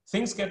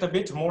 Things get a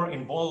bit more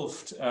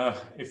involved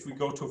if we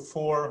go to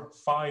 4,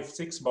 5,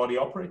 6-body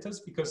operators,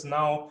 because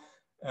now,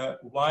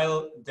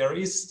 while there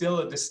is still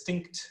a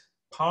distinct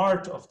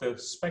part of the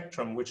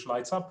spectrum which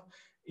lights up,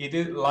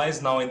 it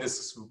lies now in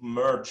this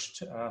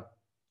merged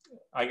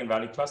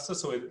eigenvalue cluster,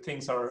 so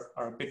things are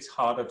a bit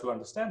harder to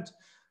understand.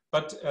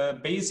 But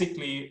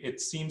basically,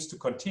 it seems to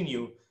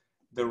continue.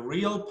 The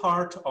real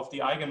part of the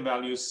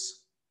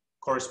eigenvalues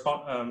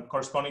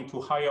corresponding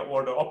to higher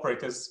order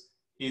operators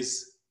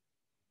is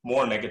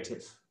more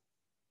negative.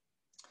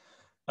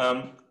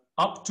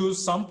 Up to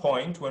some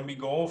point when we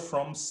go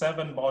from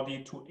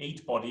 7-body to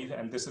 8-body,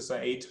 and this is an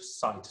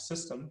 8-site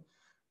system,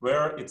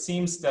 where it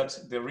seems that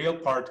the real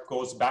part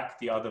goes back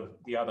the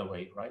other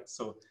way, right?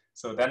 So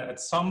then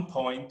at some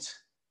point,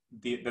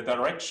 the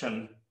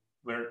direction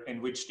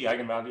in which the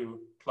eigenvalue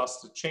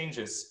cluster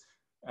changes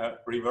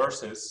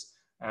reverses,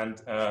 and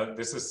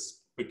this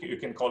is, you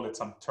can call it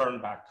some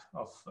turn back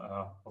of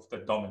the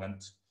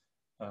dominant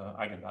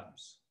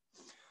eigenvalues.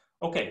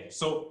 Okay,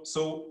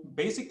 so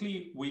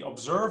basically we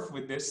observe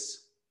with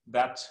this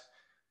that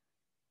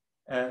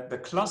the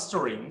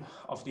clustering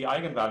of the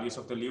eigenvalues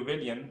of the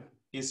Liouvillian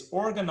is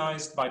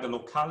organized by the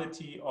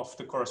locality of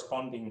the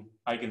corresponding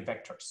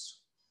eigenvectors.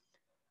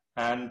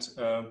 And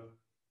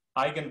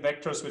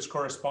eigenvectors which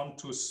correspond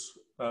to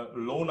a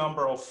low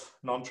number of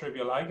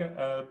non-trivial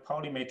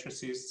Pauli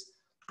matrices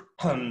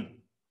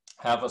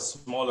have a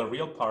smaller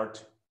real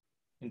part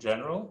in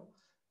general,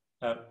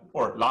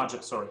 or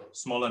larger, sorry,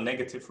 smaller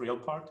negative real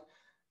part.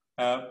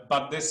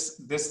 But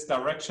this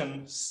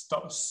direction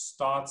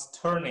starts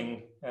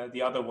turning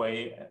the other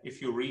way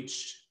if you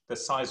reach the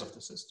size of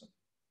the system.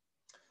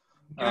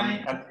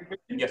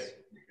 Yes,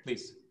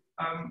 please.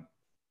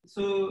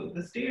 So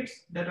the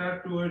states that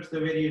are towards the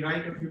very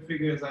right of your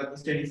figures are the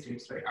steady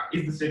states, right?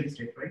 Is the steady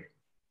state, right?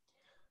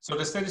 So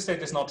the steady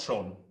state is not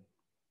shown.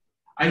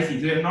 I see,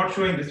 so you're not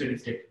showing the steady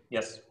state.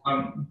 Yes.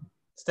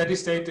 Steady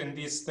state in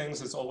these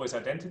things is always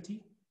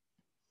identity.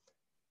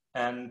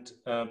 And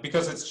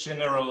because it's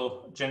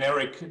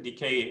generic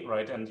decay,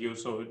 right? And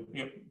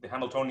the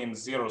Hamiltonian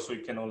is 0, so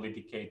you can only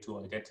decay to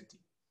identity.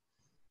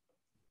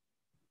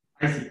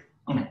 I see.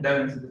 Okay,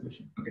 that answers the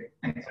question. Okay,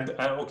 thanks. And,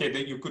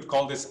 okay, you could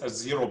call this a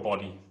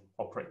 0-body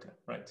operator,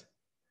 right?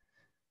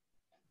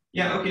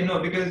 Yeah, okay, no,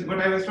 because what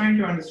I was trying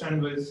to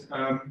understand was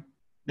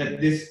that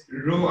this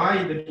rho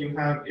I that you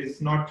have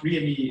is not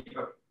really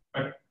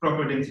a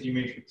proper density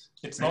matrix.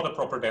 It's right? Not a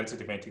proper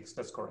density matrix,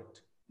 that's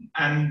correct.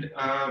 And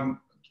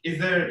is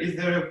there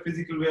a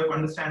physical way of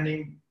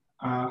understanding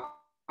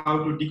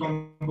how to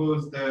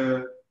decompose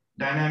the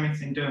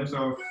dynamics in terms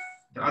of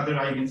the other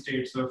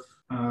eigenstates of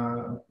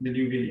the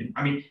Liouvillian?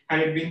 I mean,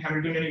 had it been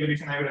Hamiltonian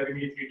evolution, I would have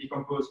immediately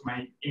decomposed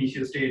my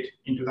initial state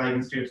into the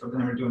eigenstates of the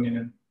Hamiltonian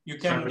and You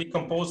can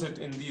decompose it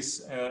in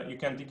these. You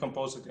can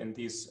decompose it in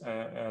these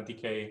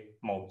decay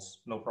modes.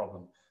 No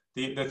problem.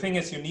 The thing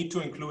is, you need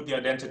to include the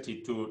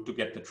identity to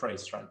get the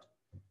trace, right?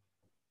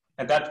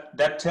 And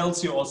that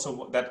tells you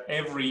also that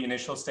every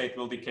initial state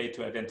will decay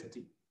to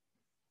identity.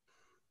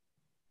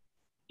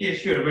 Yeah,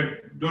 sure,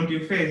 but don't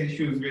you face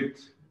issues with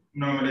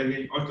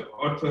normalization,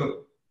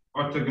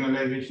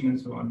 orthogonalization, and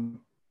so on?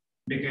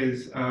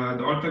 Because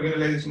the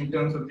orthogonalization in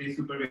terms of these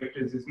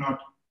supervectors is not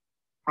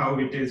how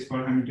it is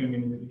for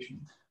Hamiltonian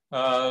evolution.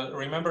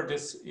 Remember,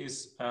 this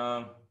is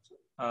a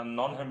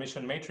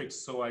non-Hermitian matrix,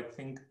 so I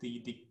think the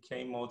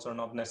decay modes are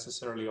not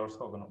necessarily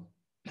orthogonal.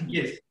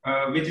 Yes,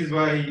 which is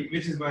why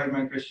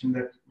my question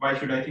that why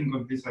should I think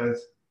of this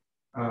as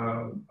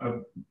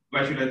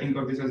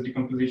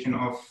decomposition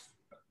of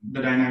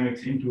the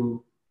dynamics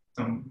into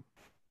some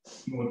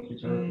modes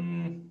which are.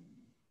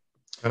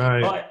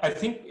 Well, I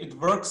think it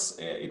works.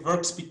 It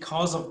works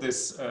because of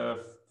this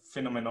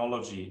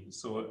phenomenology.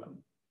 So,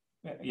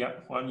 yeah,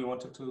 Juan, you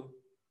wanted to.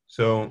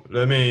 So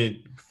let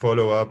me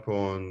follow up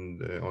on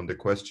the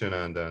question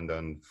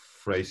and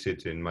phrase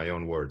it in my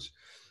own words.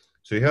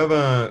 So you have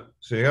a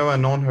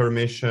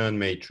non-Hermitian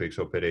matrix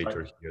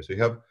operator here. So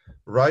you have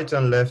right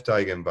and left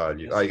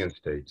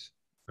eigenstates,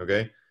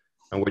 okay?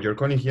 And what you're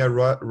calling here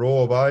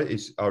rho of I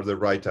are the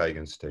right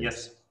eigenstates.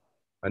 Yes.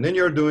 And then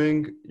you're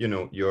doing,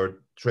 you're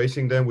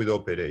tracing them with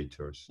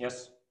operators.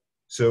 Yes.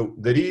 So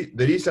there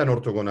is an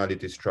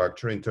orthogonality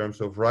structure in terms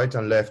of right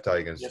and left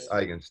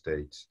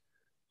eigenstates,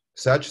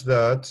 such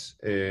that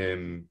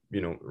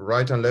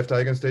right and left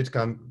eigenstates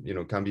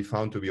can be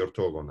found to be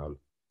orthogonal,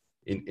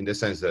 in the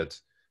sense that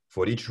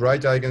for each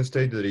right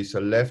eigenstate there is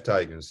a left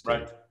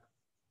eigenstate. Right.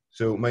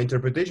 So my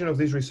interpretation of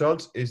these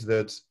results is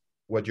that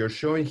what you're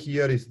showing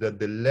here is that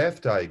the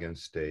left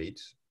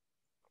eigenstate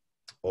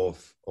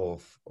of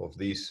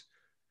these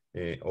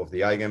of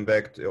the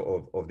eigenvector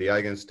of the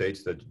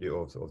eigenstates that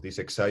of these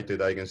excited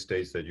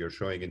eigenstates that you're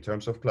showing in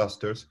terms of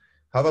clusters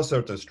have a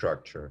certain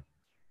structure.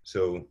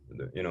 So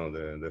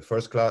the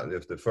first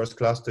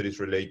cluster is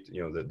related.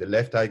 The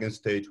left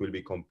eigenstate will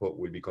be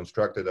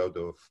constructed out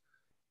of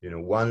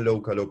one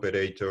local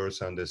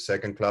operators, and the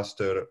second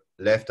cluster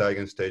left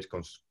eigenstate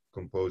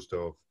composed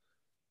of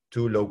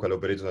two local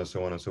operators, and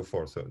so on and so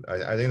forth. So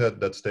I think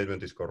that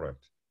statement is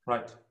correct.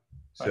 Right.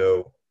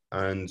 So,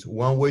 and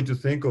one way to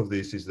think of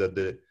this is that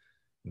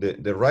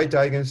the right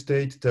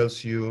eigenstate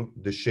tells you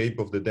the shape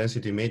of the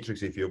density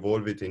matrix if you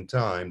evolve it in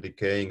time,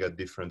 decaying at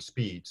different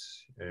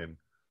speeds.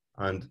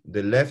 And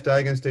the left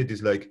eigenstate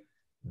is like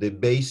the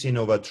basin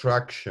of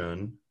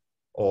attraction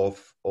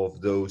of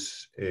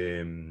those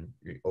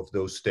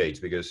states,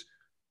 because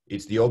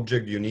it's the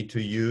object you need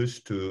to use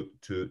to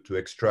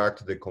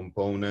extract the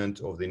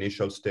component of the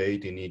initial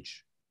state in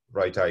each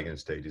right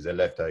eigenstate, is a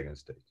left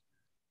eigenstate.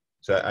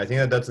 So I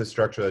think that's the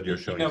structure that you're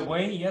showing. In a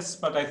way, yes,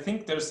 but I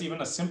think there's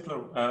even a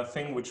simpler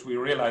thing which we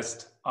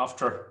realized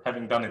after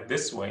having done it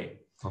this way.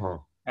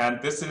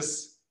 And this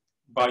is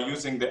by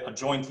using the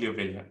adjoint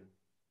Liouvillian.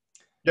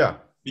 Yeah.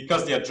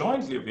 Because the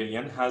adjoint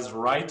Liouvillian has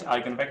right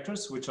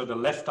eigenvectors, which are the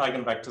left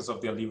eigenvectors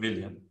of the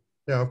Liouvillian.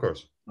 Yeah, of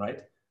course.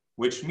 Right?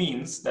 Which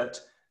means that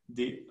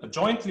the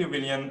adjoint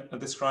Liouvillian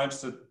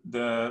describes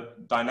the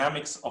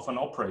dynamics of an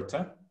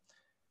operator.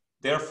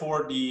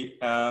 Therefore, the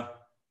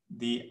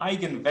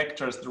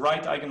eigenvectors, the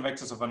right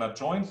eigenvectors of an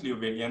adjoint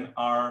Liouvillian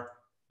are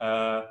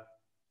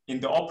in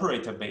the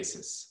operator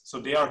basis. So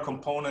they are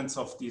components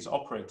of these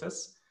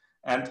operators.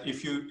 And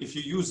if you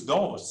use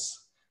those,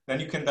 then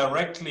you can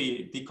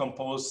directly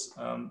decompose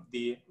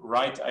the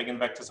right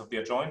eigenvectors of the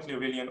adjoint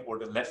Liouvillian or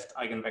the left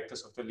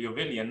eigenvectors of the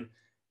Liouvillian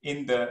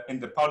in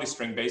the Pauli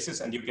string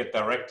basis, and you get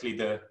directly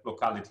the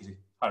locality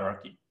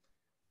hierarchy.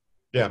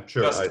 Yeah,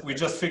 sure. We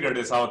just figured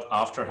this out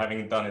after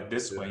having done it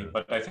this way,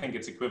 but I think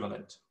it's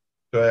equivalent.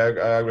 So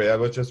I agree. I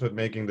was just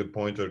making the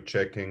point of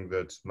checking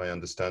that my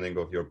understanding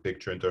of your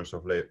picture in terms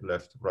of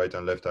right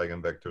and left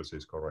eigenvectors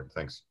is correct.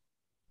 Thanks.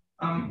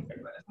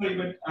 Sorry,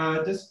 but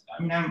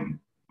I'm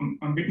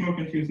a bit more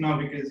confused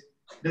now, because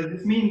does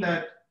this mean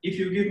that if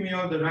you give me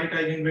all the right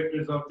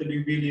eigenvectors of the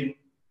Liouvillian,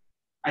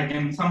 I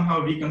can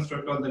somehow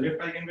reconstruct all the left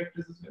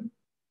eigenvectors as well?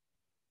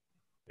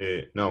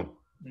 No.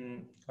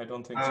 I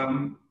don't think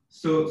so.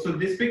 So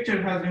this picture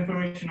has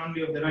information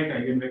only of the right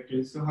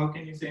eigenvectors. So how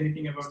can you say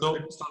anything about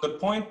that? So the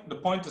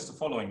point is the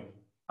following.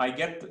 I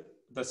get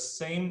the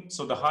same.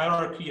 So the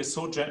hierarchy is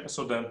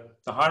the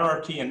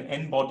hierarchy in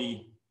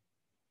n-body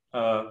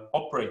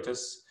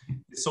operators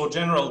is so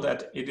general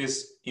that it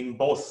is in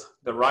both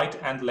the right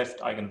and left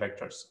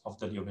eigenvectors of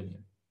the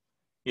Liouvillian.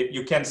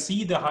 You can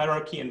see the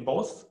hierarchy in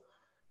both,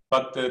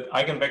 but the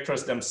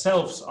eigenvectors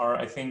themselves are,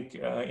 I think,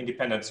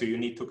 independent. So you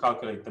need to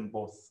calculate them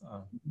both,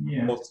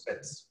 both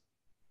sets.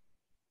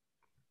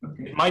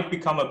 Okay. It might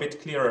become a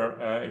bit clearer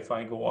if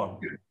I go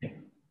on.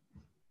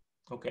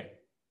 Okay.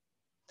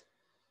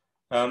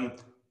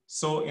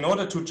 So in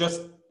order to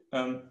just,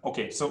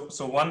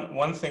 so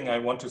one thing I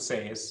want to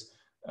say is,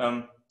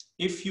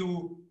 if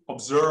you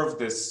observe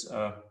this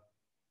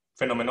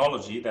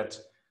phenomenology that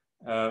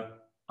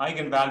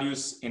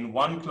eigenvalues in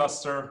one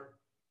cluster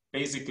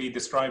basically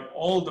describe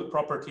all the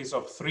properties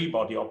of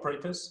 3-body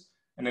operators.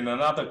 And in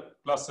another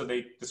cluster,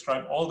 they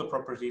describe all the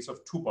properties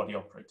of 2-body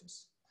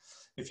operators.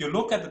 If you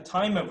look at the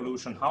time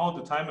evolution, how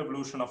the time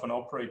evolution of an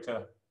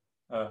operator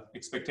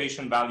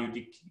expectation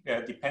value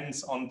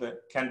depends on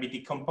can be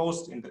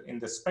decomposed in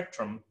the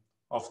spectrum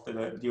of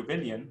the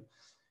Liouvillian,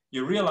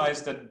 you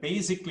realize that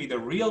basically the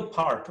real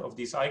part of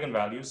these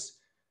eigenvalues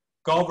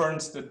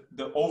governs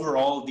the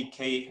overall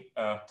decay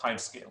time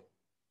scale.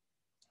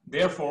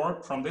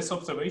 Therefore, from this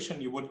observation,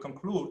 you would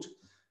conclude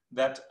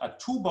that a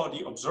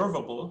 2-body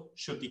observable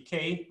should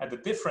decay at a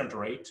different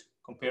rate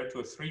compared to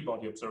a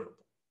 3-body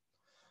observable.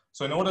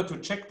 So in order to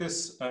check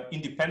this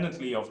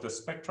independently of the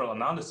spectral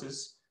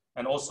analysis,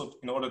 and also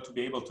in order to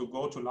be able to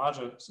go to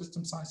larger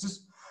system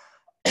sizes,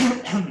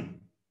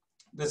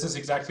 this is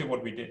exactly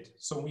what we did.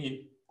 So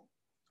we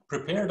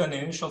prepared an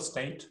initial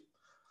state,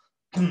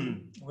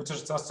 which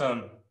is just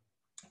a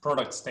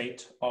product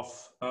state of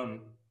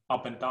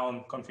up and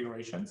down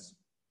configurations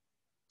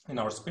in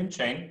our spin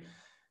chain.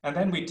 And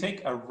then we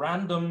take a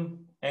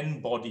random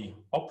n-body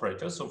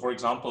operator. So for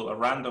example, a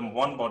random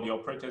 1-body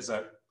operator is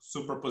a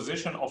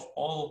superposition of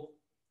all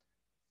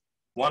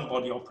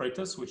 1-body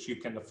operators, which you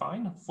can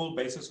define, full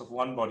basis of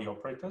 1-body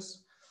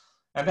operators.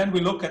 And then we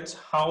look at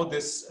how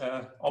this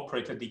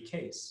operator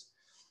decays.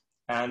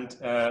 And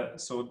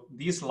so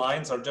these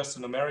lines are just a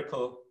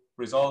numerical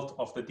result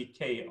of the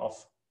decay of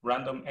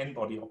random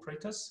n-body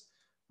operators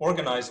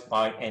organized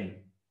by n.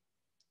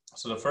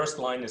 So the first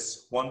line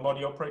is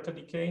 1-body operator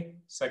decay,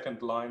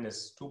 second line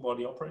is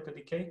 2-body operator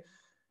decay,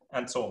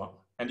 and so on.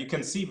 And you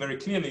can see very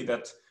clearly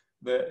that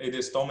it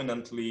is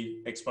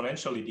dominantly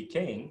exponentially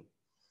decaying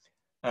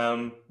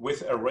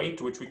with a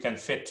rate which we can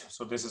fit.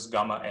 So this is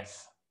gamma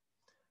f.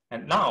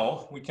 And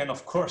now we can,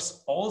 of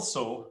course,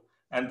 also,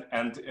 and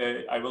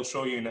I will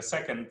show you in a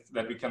second,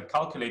 that we can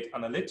calculate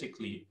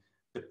analytically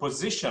the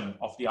position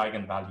of the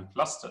eigenvalue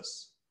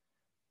clusters.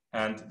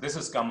 And this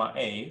is gamma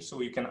A.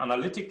 So you can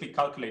analytically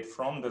calculate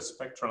from the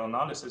spectral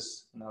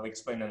analysis, and I'll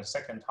explain in a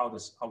second how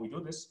we do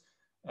this,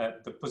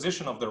 the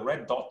position of the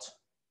red dot.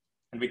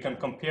 And we can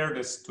compare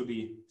this to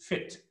the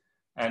fit.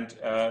 And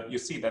you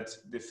see that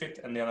the fit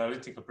and the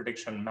analytical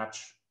prediction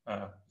match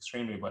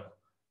extremely well.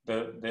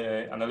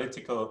 The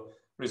analytical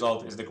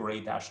result is the gray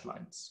dashed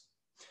lines.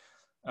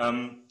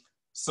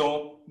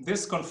 So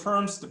this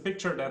confirms the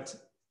picture that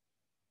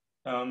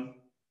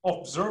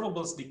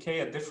observables decay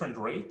at different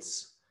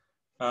rates.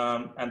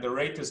 And the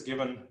rate is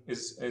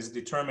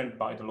determined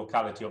by the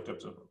locality of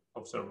the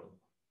observable.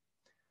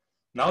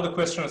 Now the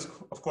question is,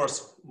 of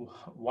course,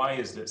 why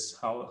is this?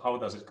 How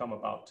does it come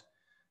about?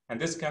 And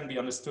this can be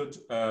understood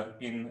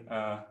in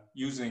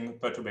using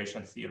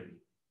perturbation theory.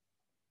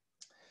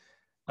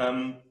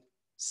 And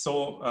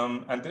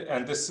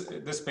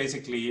this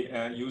basically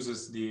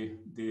uses the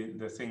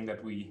thing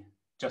that we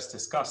just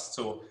discussed.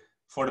 So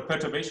for the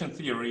perturbation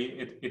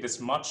theory, it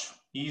is much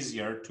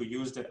easier to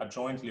use the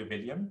adjoint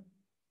Liouvillian,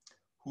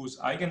 whose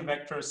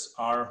eigenvectors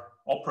are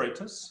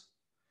operators,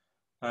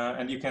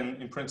 and you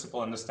can, in principle,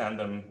 understand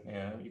them.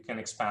 You can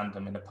expand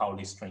them in a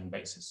Pauli string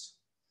basis.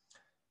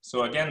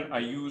 So again, I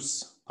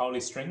use Pauli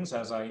strings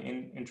as I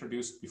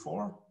introduced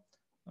before.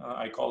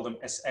 I call them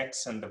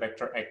Sx, and the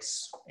vector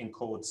x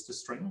encodes the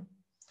string.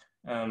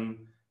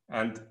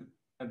 And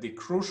the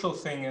crucial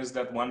thing is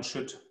that one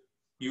should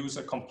use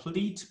a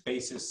complete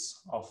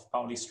basis of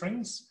Pauli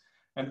strings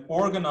and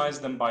organize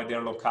them by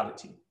their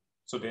locality.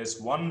 So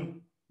there's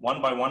one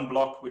by one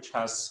block which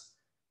has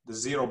the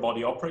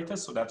 0-body operator,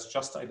 so that's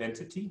just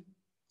identity.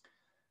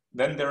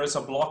 Then there is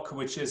a block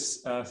which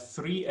is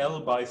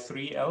 3L by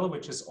 3L,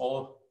 which is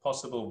all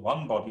possible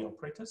 1-body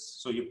operators.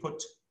 So you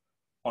put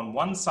on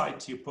one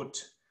side, you put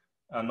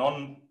a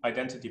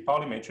non-identity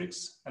Pauli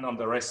matrix, and on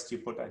the rest you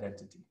put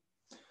identity.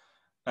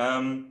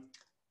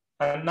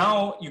 And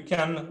now you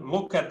can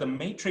look at the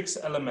matrix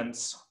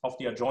elements of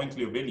the adjoint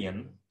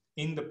Liouvillian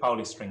in the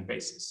Pauli string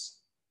basis.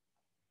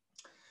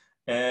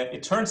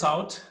 It turns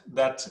out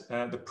that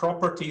the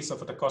properties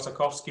of the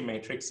Kosakowski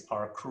matrix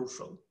are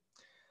crucial,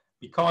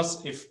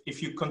 because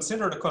if you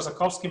consider the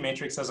Kosakowski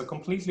matrix as a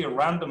completely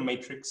random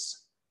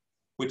matrix,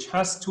 which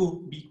has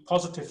to be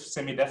positive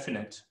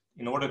semi-definite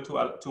in order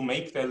to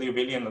make the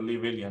Liouvillian a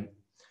Liouvillian,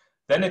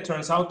 then it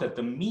turns out that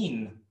the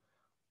mean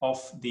of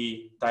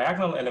the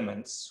diagonal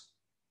elements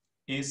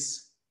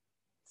is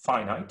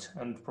finite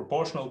and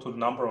proportional to the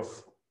number of,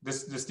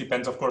 this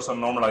depends of course on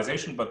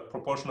normalization, but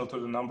proportional to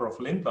the number of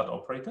Lindblad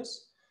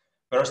operators,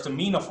 whereas the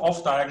mean of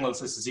off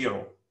diagonals is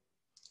 0.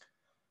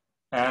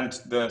 And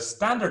the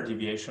standard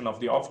deviation of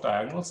the off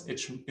diagonals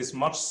is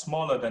much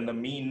smaller than the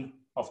mean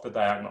of the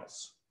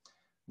diagonals.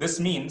 This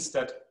means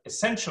that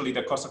essentially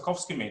the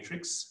Kosakowski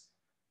matrix,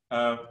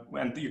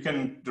 and you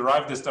can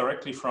derive this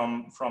directly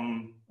from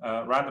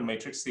random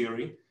matrix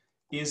theory,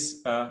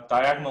 is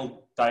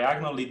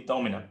diagonally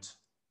dominant.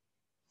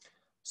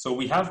 So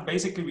we have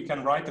basically, we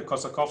can write the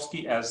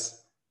Kosakowski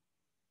as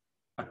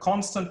a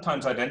constant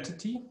times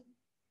identity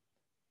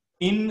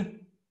in,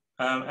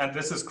 and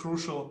this is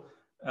crucial,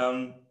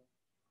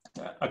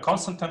 a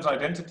constant times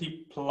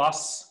identity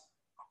plus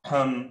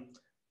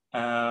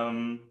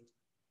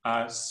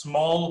a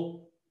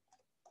small,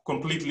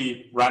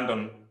 completely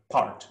random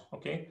part,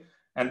 okay?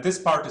 And this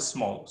part is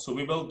small. So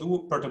we will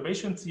do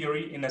perturbation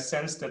theory in a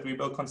sense that we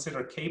will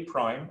consider K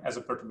prime as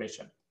a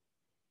perturbation.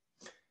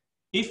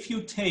 If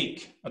you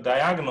take a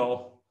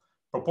diagonal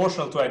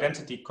proportional to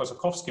identity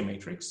Kosakowski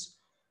matrix,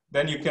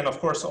 then you can, of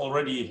course,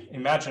 already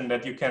imagine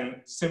that you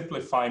can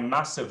simplify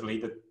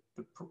massively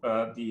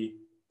the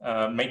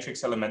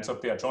matrix elements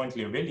of the adjoint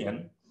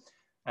Liouvillian.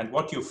 And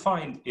what you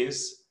find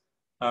is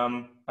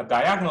a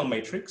diagonal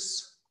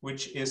matrix,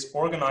 which is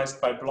organized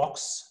by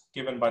blocks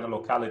given by the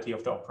locality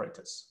of the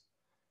operators.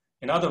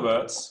 In other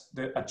words,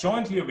 the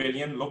adjoint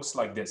Liouvillian looks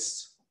like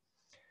this.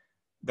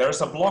 There's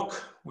a block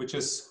which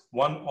is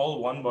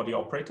all one-body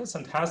operators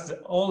and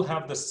all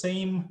have the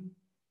same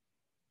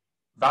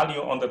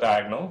value on the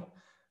diagonal.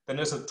 Then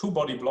there's a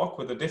two-body block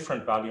with a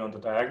different value on the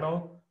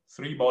diagonal,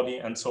 three-body,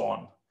 and so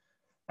on.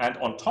 And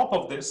on top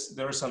of this,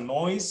 there's a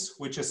noise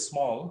which is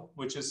small,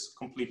 which is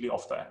completely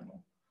off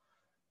diagonal.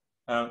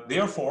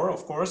 Therefore,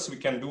 of course, we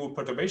can do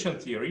perturbation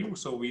theory.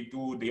 So we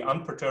do the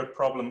unperturbed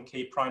problem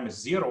K prime is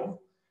 0,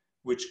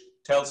 which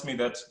tells me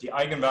that the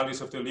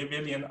eigenvalues of the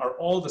Liouvillian are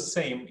all the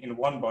same in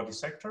one body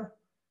sector.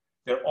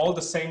 They're all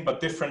the same, but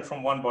different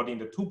from one body in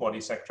the two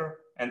body sector,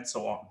 and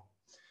so on.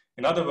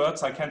 In other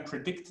words, I can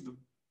predict the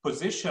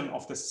position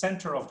of the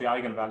center of the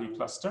eigenvalue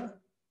cluster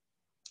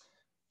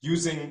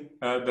using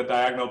the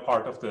diagonal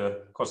part of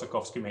the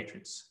Kosakowski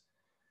matrix.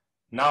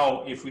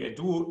 Now, if we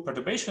do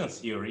perturbation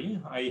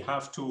theory, I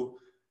have to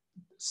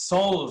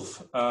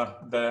solve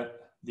the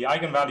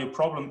eigenvalue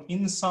problem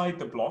inside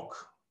the block,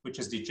 which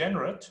is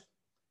degenerate,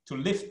 to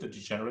lift the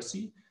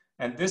degeneracy.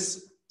 And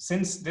this,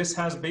 since this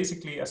has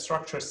basically a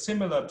structure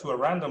similar to a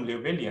random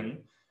Liouvillian,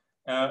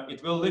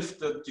 it will lift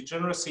the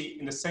degeneracy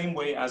in the same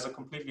way as a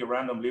completely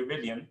random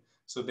Liouvillian.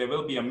 So there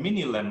will be a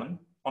mini lemon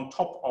on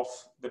top of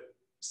the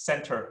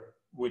center,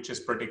 which is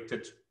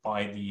predicted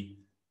by the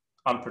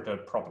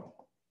unperturbed problem.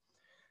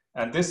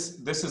 And this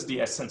is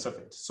the essence of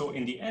it. So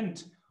in the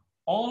end,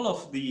 all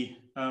of the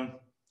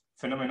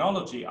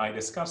phenomenology I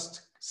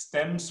discussed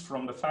stems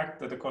from the fact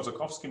that the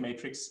Kosakowski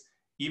matrix,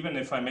 even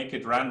if I make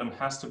it random,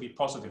 has to be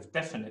positive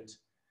definite,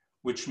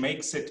 which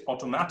makes it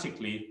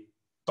automatically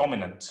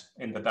dominant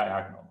in the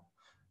diagonal.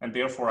 And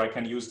therefore I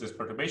can use this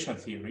perturbation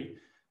theory.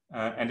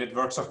 And it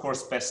works, of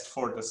course, best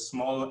for the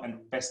small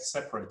and best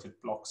separated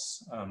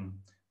blocks.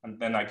 And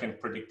then I can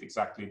predict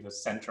exactly the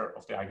center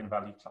of the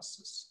eigenvalue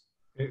clusters.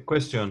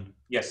 Question.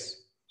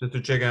 Yes. Just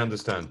to check I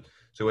understand.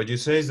 So what you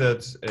say is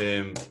that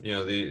you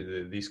know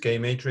this K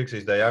matrix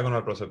is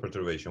diagonal plus a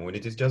perturbation. When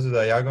it is just a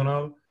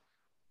diagonal,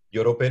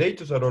 your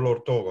operators are all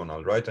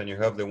orthogonal, right? And you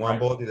have the one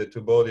body, the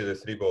two body, the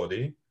three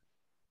body,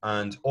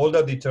 and all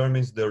that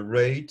determines the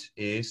rate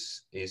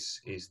is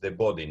the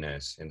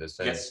bodiness in the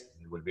sense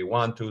it will be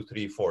 1, 2,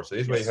 3, 4. So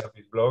this way you have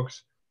these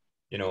blocks,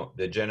 you know,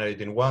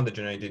 degenerating 1,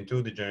 degenerating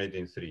 2,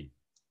 degenerating 3.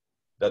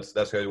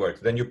 That's how it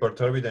works. Then you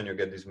perturb it and you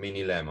get this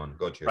mini lemon.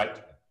 Got you.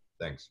 Right.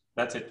 Thanks.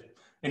 That's it.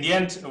 In the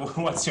end,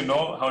 once you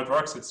know how it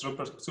works, it's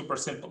super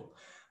simple.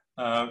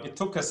 It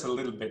took us a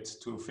little bit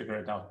to figure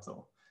it out,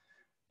 though.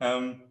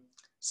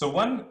 So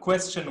one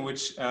question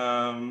which,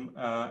 and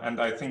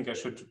I think I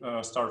should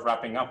start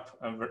wrapping up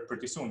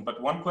pretty soon,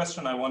 but one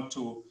question I want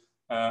to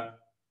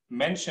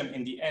mention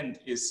in the end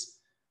is,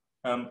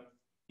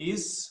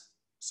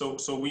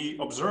 so we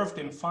observed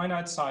in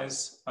finite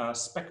size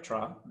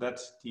spectra that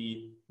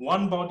the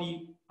one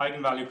body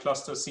eigenvalue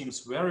cluster seems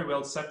very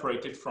well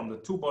separated from the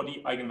two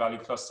body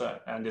eigenvalue cluster,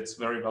 and it's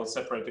very well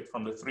separated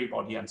from the three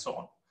body and so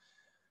on.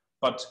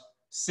 But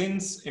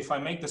since if I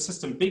make the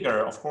system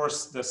bigger, of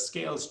course, the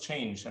scales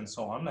change and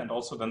so on, and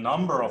also the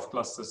number of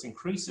clusters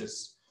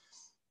increases,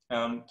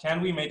 can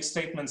we make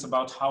statements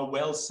about how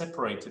well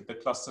separated the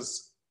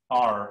clusters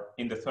are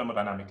in the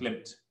thermodynamic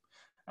limit?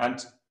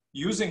 And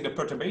using the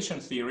perturbation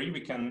theory,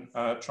 we can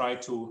try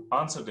to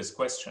answer this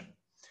question.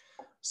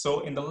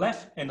 So in the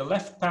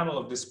left panel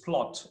of this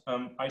plot,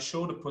 I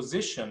show the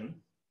position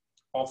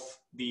of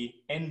the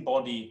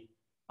n-body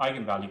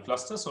eigenvalue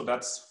cluster. So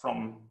that's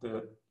from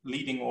the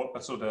leading,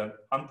 so the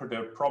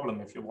unperturbed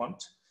problem, if you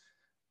want,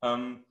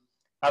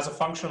 as a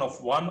function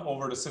of 1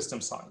 over the system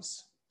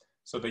size.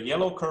 So the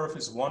yellow curve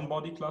is one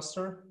body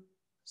cluster.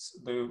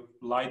 The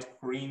light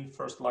green,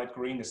 first light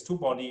green is two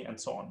body, and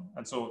so on.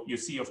 And so you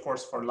see, of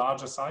course, for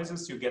larger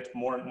sizes, you get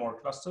more and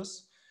more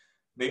clusters.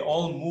 They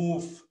all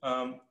move,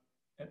 and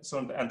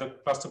the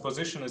cluster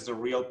position is the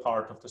real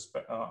part of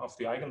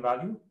the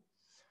eigenvalue.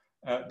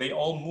 They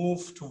all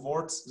move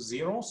towards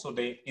 0, so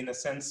they, in a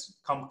sense,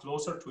 come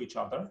closer to each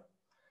other.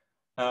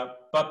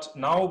 But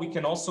now we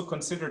can also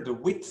consider the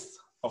width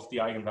of the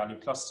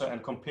eigenvalue cluster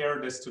and compare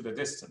this to the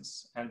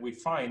distance. And we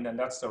find, and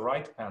that's the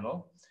right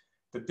panel,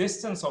 the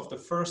distance of the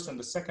first and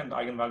the second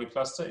eigenvalue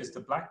cluster is the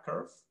black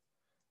curve.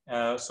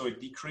 So it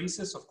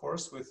decreases, of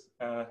course, with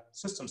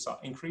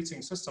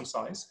increasing system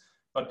size,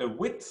 but the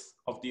width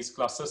of these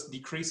clusters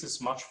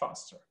decreases much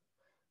faster.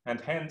 And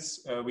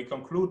hence, we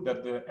conclude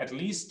that at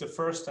least the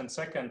first and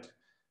second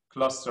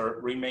cluster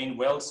remain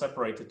well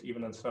separated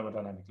even in the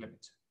thermodynamic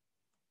limit.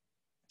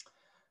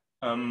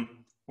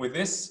 with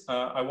this,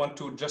 I want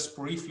to just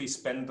briefly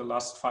spend the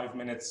last 5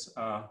 minutes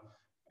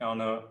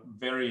on a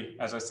very,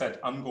 as I said,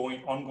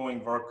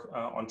 ongoing work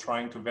on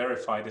trying to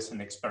verify this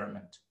in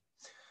experiment.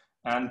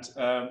 And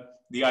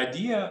the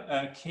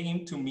idea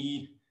came to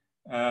me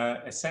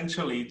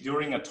essentially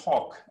during a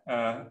talk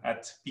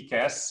at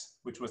PKS,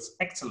 which was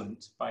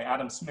excellent, by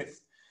Adam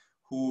Smith,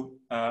 who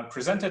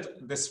presented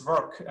this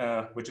work,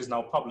 which is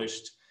now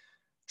published,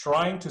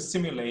 trying to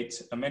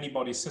simulate a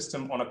many-body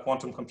system on a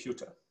quantum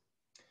computer.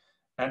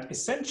 And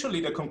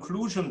essentially the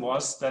conclusion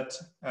was that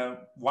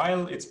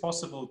while it's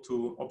possible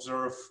to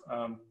observe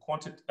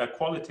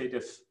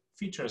qualitative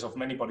features of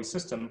many-body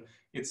system,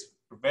 it's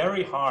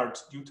very hard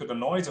due to the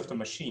noise of the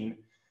machine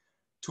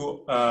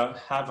to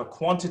have a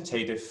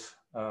quantitative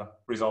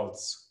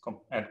results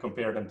and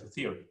compare them to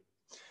theory.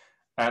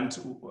 And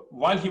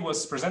while he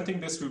was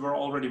presenting this, we were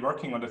already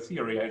working on the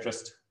theory I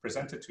just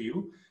presented to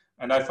you.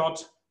 And I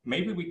thought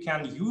maybe we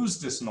can use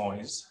this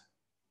noise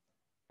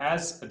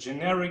as a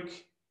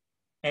generic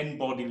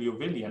n-body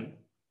Liouvillian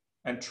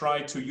and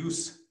try to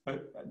use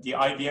the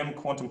IBM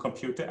quantum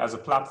computer as a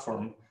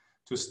platform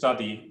to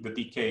study the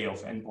decay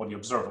of n-body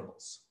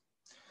observables.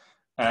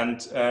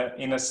 And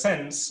in a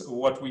sense,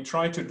 what we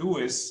try to do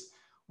is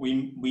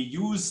we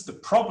use the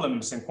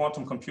problems in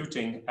quantum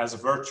computing as a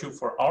virtue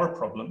for our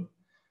problem,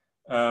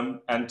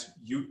 and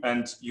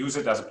use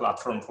it as a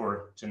platform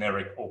for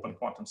generic open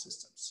quantum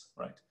systems,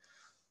 right?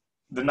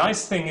 The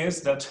nice thing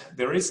is that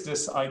there is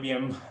this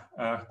IBM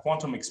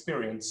quantum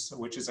experience,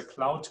 which is a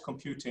cloud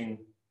computing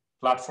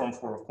platform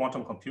for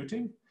quantum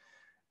computing.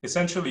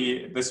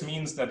 Essentially, this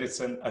means that it's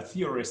a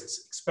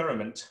theorist's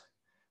experiment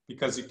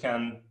because you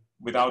can,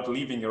 without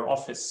leaving your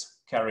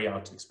office, carry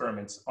out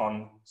experiments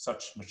on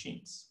such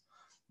machines.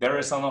 There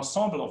is an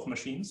ensemble of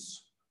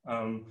machines.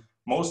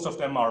 Most of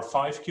them are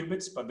 5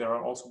 qubits, but there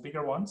are also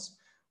bigger ones,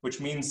 which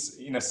means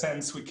in a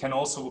sense, we can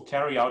also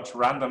carry out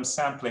random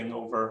sampling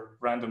over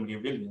random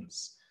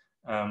Liouvillians.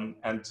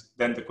 And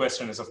then the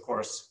question is, of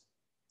course,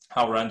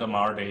 how random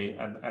are they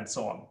and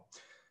so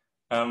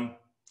on.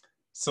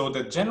 So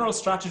the general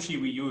strategy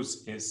we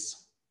use is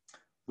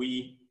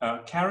we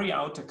carry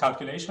out a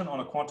calculation on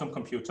a quantum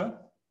computer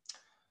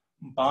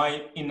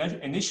by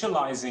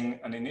initializing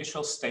an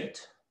initial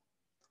state.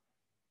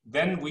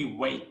 Then we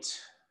wait.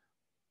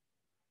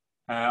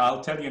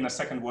 I'll tell you in a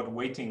second what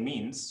waiting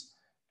means.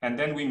 And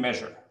then we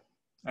measure.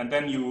 And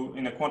then you,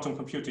 in a quantum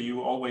computer,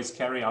 you always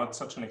carry out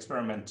such an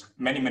experiment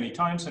many, many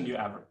times and you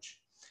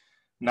average.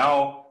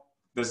 Now,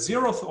 the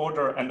 0th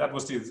order, and that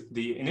was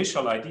the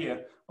initial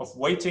idea of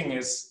waiting,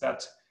 is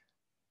that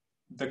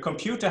the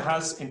computer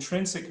has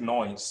intrinsic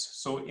noise.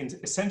 So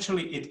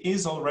essentially it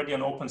is already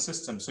an open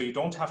system. So you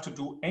don't have to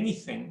do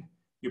anything.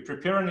 You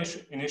prepare an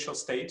initial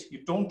state,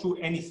 you don't do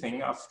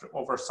anything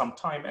over some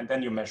time, and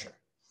then you measure.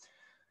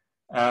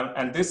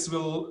 And this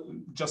will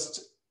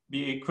just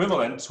be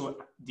equivalent to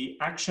the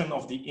action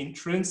of the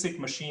intrinsic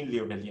machine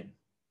Liouvillian.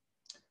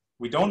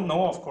 We don't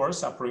know, of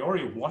course, a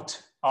priori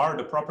what are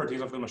the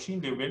properties of the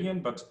machine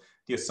Liouvillian, but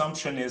the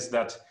assumption is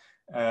that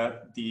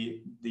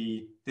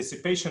the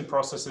dissipation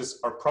processes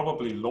are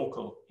probably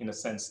local, in a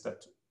sense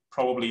that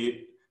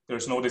probably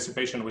there's no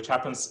dissipation which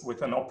happens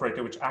with an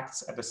operator which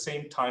acts at the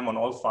same time on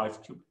all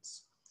 5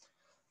 qubits.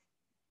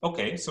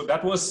 Okay, so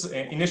that was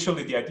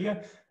initially the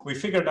idea. We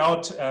figured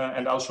out,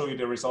 and I'll show you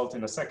the result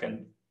in a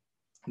second,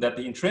 that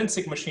the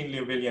intrinsic machine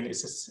Liouvillian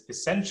is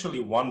essentially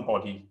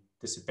one-body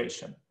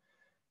dissipation,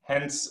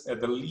 hence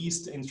the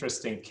least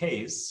interesting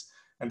case.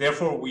 And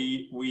therefore,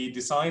 we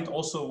designed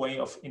also a way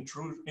of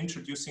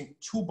introducing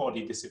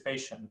 2-body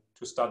dissipation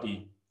to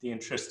study the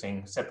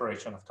interesting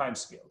separation of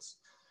timescales.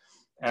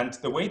 And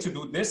the way to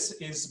do this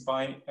is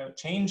by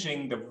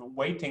changing the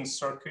weighting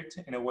circuit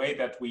in a way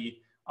that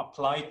we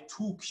apply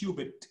 2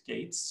 qubit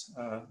gates,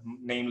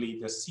 namely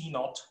the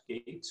C0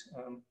 gate,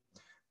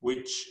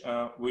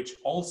 which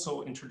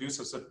also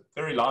introduces a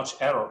very large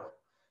error.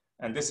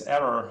 And this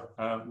error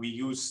we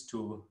use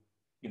to,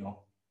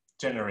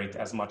 generate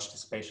as much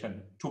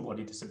dissipation,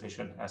 2-body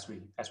dissipation as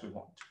we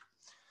want.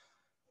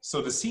 So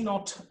the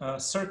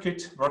C0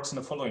 circuit works in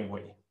the following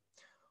way.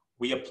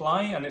 We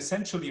apply an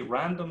essentially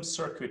random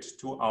circuit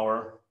to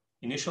our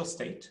initial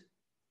state,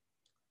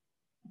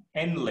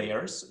 n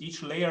layers.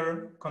 Each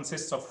layer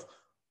consists of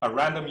a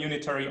random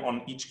unitary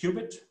on each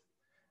qubit,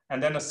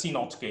 and then a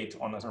C0 gate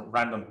on a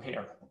random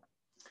pair.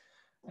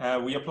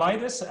 We apply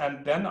this,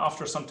 and then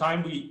after some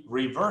time, we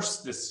reverse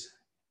this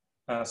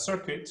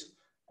circuit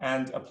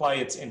and apply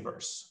its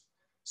inverse.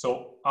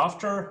 So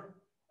after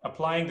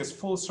applying this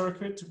full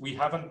circuit, we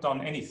haven't done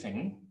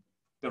anything.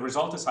 The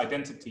result is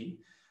identity.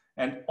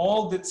 And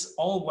all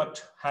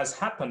what has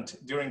happened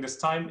during this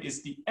time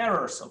is the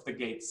errors of the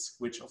gates,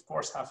 which of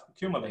course have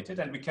accumulated,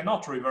 and we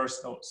cannot reverse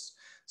those.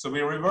 So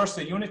we reverse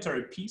the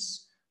unitary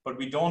piece, but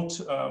we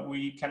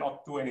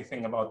cannot do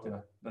anything about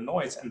the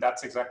noise, and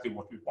that's exactly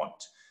what we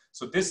want.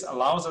 So this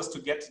allows us to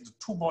get the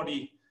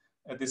 2-body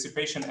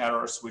dissipation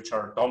errors, which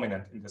are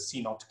dominant in the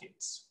C0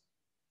 gates.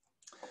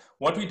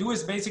 What we do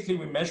is basically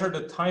we measure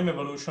the time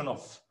evolution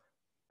of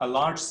a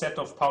large set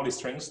of Pauli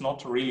strings,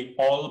 not really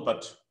all,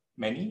 but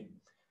many.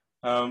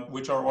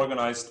 which are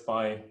organized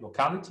by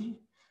locality.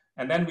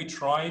 And then we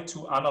try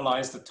to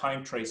analyze the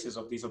time traces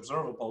of these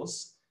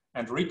observables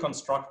and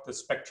reconstruct the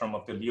spectrum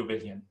of the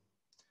Liouvillian.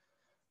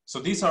 So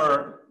these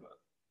are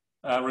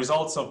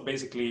results of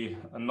basically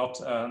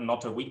not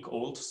a week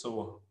old,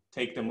 so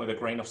take them with a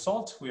grain of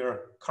salt. We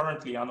are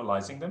currently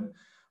analyzing them,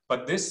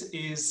 but this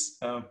is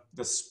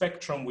the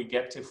spectrum we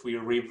get if we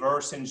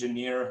reverse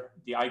engineer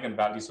the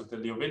eigenvalues of the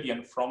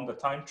Liouvillian from the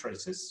time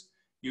traces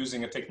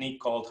using a technique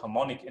called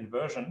harmonic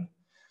inversion.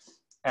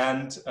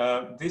 And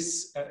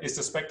this is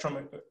the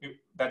spectrum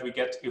that we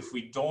get if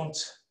we don't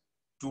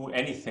do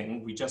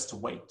anything, we just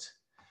wait.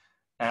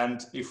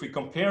 And if we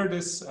compare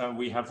this,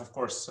 we have of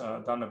course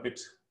done a bit,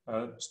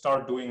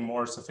 start doing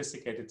more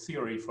sophisticated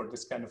theory for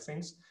this kind of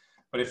things.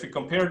 But if we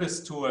compare this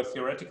to a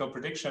theoretical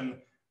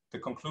prediction, the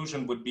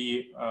conclusion would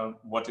be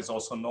what is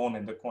also known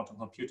in the quantum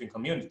computing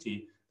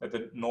community, that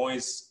the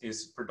noise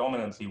is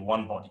predominantly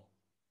one body.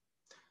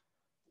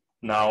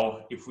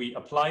 Now, if we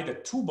apply the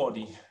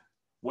two-body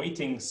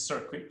weighting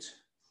circuit,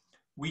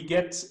 we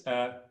get,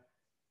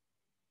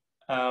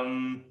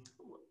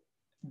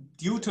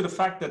 due to the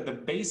fact that the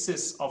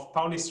basis of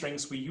Pauli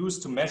strings we use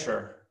to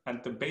measure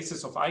and the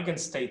basis of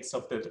eigenstates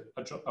of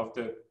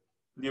the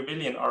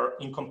Liouvillian are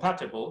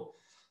incompatible,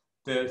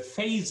 the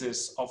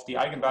phases of the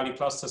eigenvalue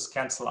clusters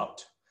cancel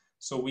out.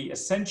 So we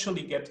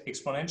essentially get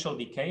exponential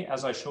decay,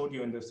 as I showed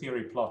you in the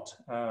theory plot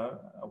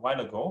a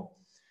while ago.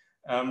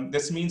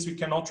 This means we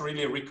cannot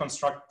really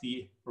reconstruct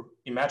the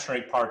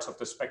imaginary parts of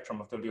the spectrum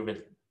of the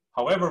Liouvillian.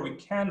 However, we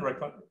can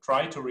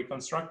try to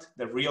reconstruct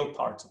the real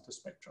parts of the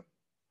spectrum.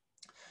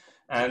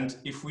 And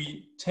if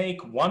we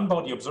take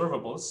one-body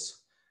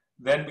observables,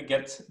 then we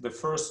get the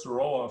first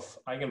row of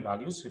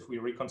eigenvalues if we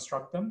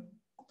reconstruct them.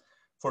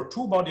 For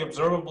two-body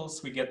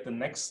observables, we get the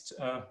next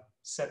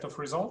set of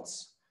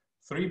results: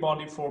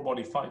 three-body,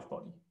 four-body,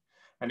 five-body.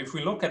 And if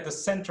we look at the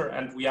center,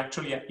 and we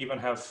actually even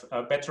have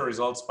better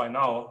results by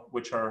now,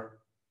 which are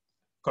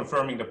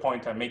confirming the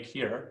point I make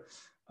here.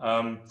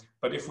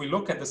 But if we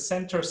look at the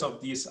centers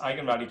of these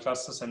eigenvalue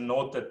clusters and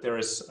note that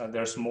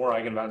there's more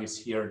eigenvalues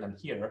here than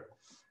here,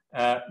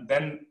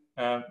 then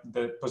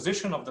the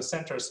position of the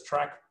centers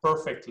track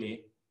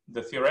perfectly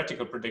the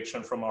theoretical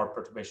prediction from our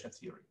perturbation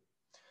theory.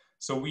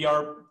 So we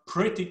are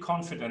pretty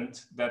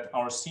confident that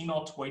our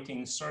C0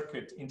 weighting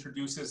circuit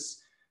introduces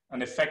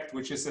an effect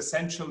which is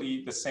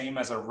essentially the same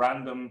as a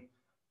random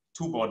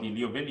two-body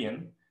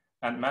Liouvillian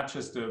and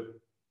matches the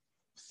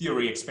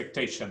theory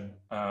expectation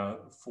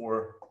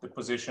for the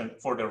position,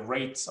 for the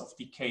rates of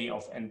decay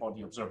of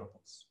n-body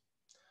observables.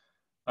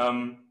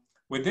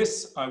 With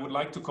this, I would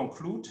like to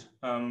conclude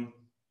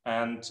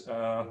and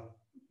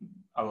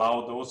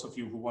allow those of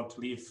you who want to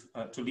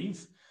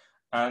leave.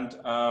 And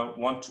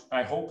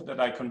I hope that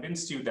I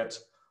convinced you that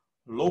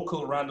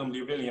local random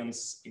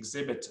Liouvillians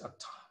exhibit a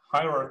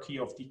hierarchy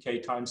of decay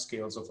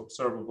timescales of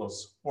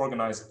observables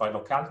organized by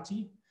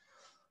locality,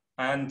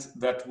 and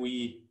that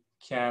we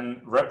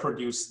can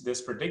reproduce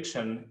this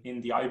prediction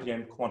in the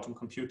IBM quantum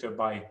computer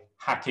by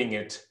hacking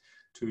it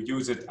to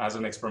use it as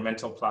an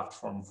experimental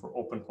platform for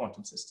open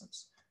quantum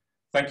systems.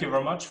 Thank you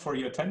very much for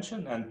your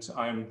attention, and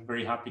I'm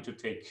very happy to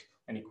take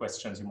any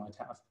questions you might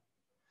have.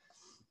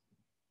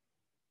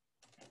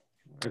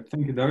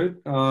 Thank you,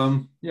 David.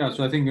 Yeah,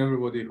 so I think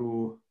everybody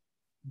who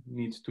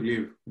needs to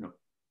leave,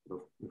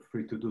 you're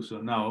free to do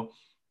so now.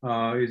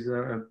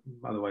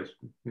 Otherwise,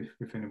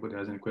 if anybody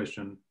has any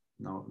question,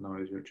 now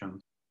is your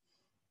chance.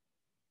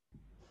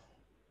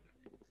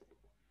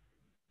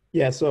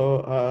 Yeah,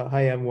 so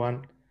hi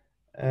everyone.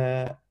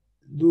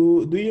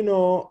 Do you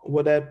know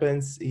what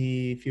happens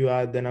if you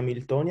add an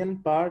Hamiltonian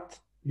part?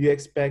 Do you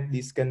expect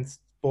this can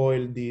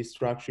spoil the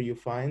structure you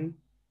find?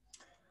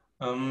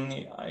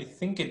 I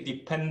think it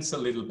depends a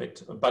little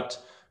bit,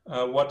 but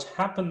what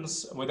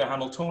happens with a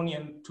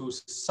Hamiltonian to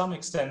some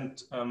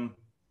extent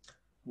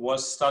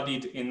was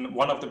studied in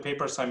one of the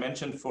papers I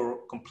mentioned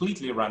for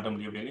completely random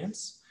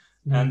Liouvillians.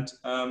 Mm-hmm.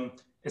 And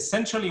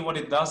essentially what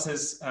it does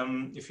is,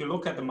 if you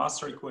look at the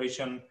master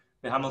equation,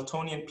 the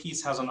Hamiltonian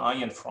piece has an I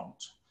in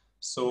front.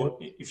 So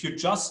if you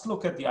just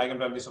look at the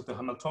eigenvalues of the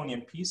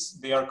Hamiltonian piece,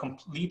 they are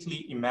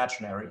completely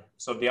imaginary.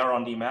 So they are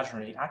on the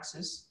imaginary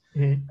axis.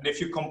 Mm-hmm. And if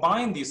you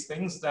combine these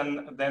things,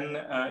 then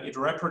it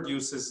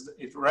replicates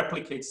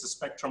the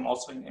spectrum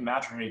also in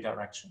imaginary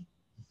direction.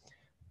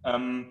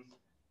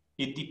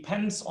 It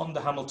depends on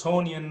the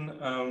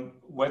Hamiltonian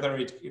whether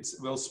it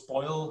will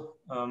spoil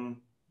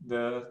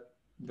the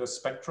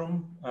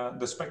spectrum,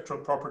 the spectral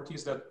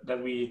properties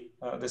that we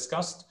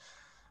discussed.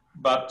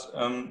 But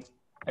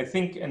I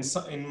think in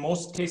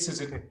most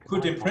cases it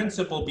could in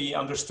principle be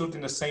understood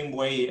in the same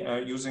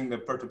way using the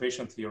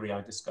perturbation theory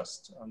I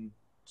discussed.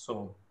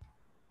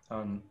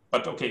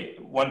 But okay,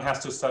 one has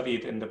to study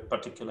it in the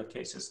particular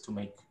cases to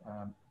make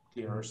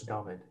clearer.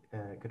 David,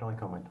 could I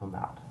comment on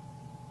that?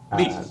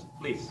 Please,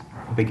 please.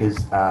 Because,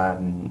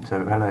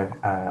 so hello,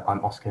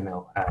 I'm Oscar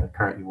Mill,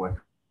 currently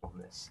working on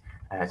this.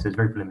 So it's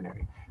very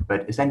preliminary.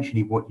 But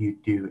essentially what you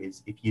do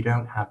is if you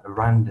don't have a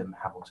random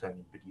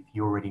Hamiltonian, but if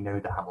you already know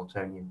the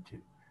Hamiltonian to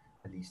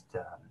at least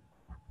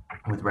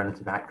with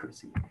relative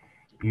accuracy,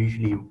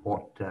 usually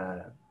what,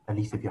 at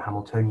least if your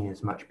Hamiltonian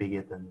is much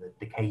bigger than the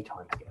decay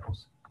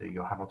timescales, so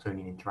your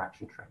Hamiltonian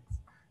interaction strengths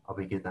are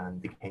bigger than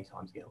decay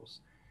timescales,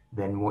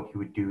 then what you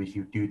would do is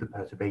you do the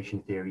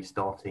perturbation theory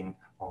starting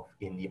off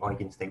in the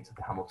eigenstates of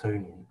the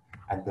Hamiltonian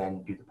and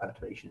then do the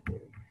perturbation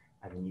theory.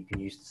 And then you can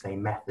use the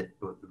same method,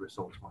 but the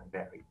results might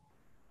vary.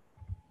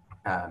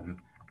 And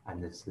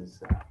this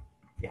is,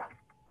 yeah.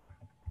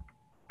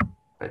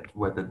 But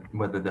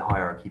whether the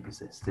hierarchy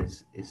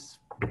persists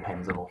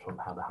depends a lot on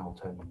how the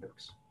Hamiltonian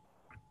looks.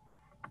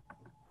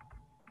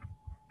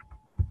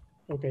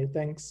 Okay,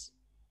 thanks.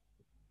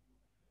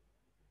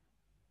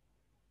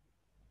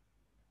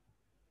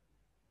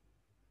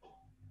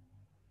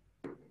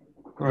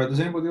 All right, does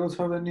anybody else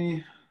have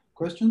any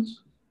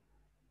questions?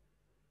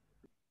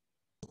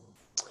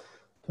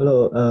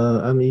 Hello,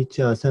 I'm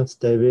Ijia. Thanks,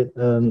 David.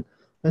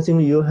 I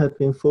think you have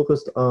been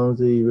focused on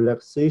the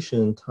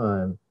relaxation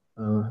time.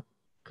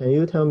 Can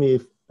you tell me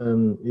if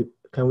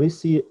can we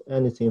see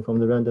anything from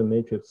the random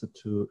matrix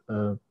to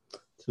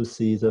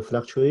see the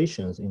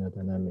fluctuations in the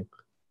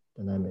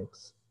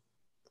dynamics?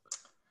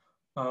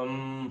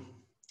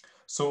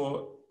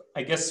 So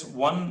I guess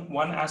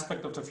one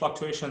aspect of the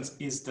fluctuations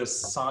is the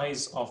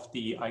size of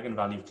the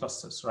eigenvalue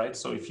clusters, right?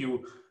 So if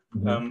you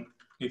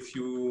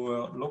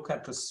look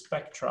at the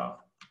spectra,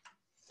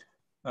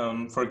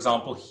 for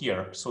example,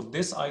 here, so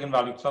this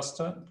eigenvalue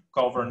cluster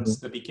governs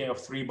the decay of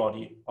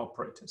three-body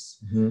operators.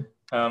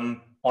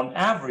 On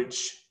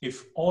average,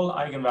 if all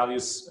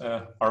eigenvalues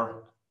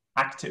are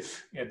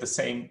active at the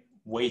same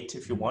weight,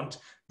 if you want,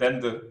 then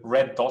the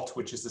red dot,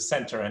 which is the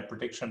center and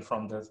prediction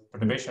from the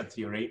perturbation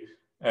theory,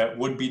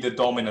 would be the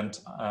dominant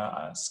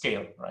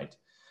scale, right?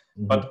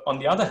 But on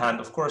the other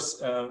hand, of course,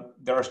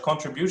 there are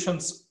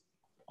contributions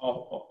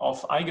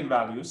of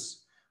eigenvalues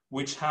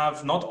which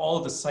have not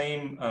all the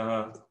same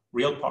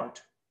real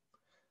part.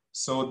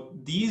 So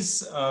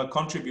these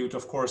contribute,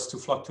 of course, to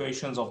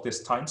fluctuations of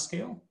this time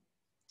scale.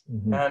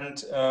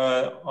 And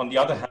on the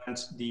other hand,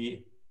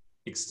 the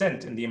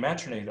extent in the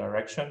imaginary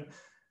direction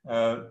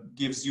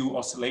gives you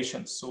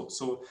oscillations.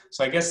 So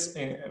I guess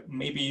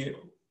maybe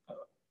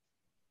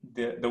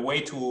the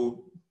way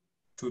to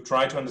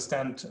try to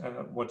understand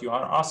what you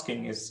are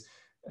asking is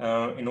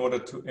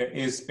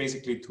is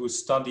basically to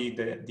study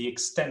the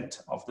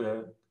extent of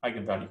the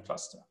eigenvalue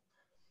cluster.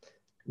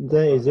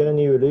 Then is there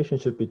any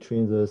relationship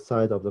between the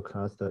size of the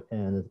cluster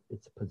and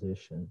its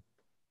position?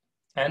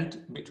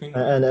 And between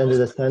and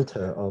the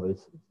center of it.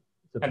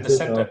 And the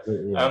center.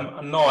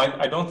 No,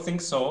 I don't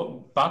think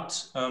so.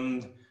 But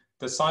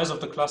the size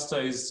of the cluster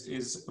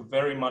is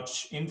very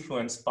much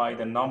influenced by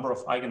the number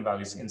of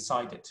eigenvalues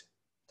inside it.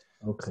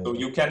 Okay. So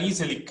you can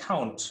easily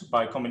count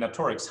by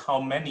combinatorics how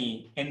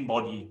many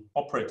n-body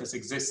operators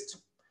exist.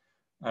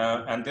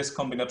 And this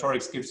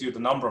combinatorics gives you the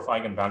number of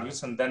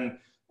eigenvalues. And then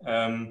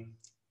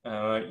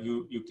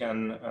you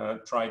can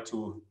try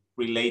to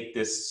relate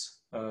this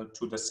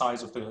to the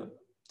size of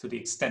to the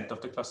extent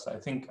of the cluster. I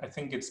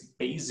think it's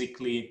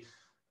basically,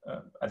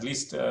 at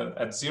least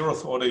at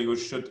zeroth order,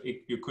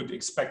 you could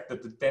expect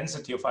that the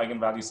density of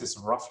eigenvalues is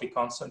roughly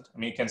constant. I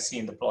mean, you can see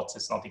in the plots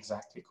it's not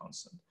exactly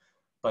constant,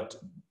 but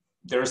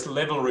there's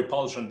level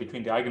repulsion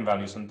between the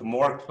eigenvalues, and the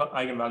more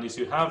eigenvalues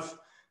you have,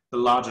 the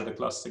larger the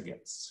cluster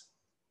gets.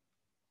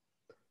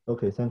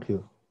 Okay, thank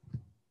you.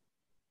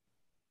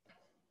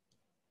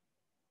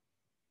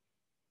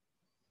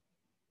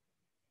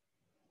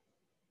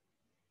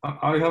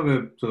 I have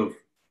a sort of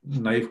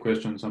naive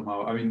question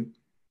somehow. I mean,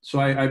 so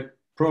I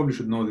probably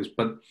should know this,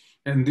 but,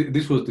 and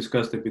this was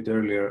discussed a bit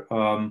earlier.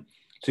 So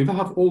if I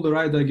have all the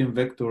right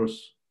eigenvectors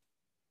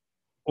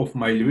of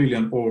my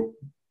Liouvillian, or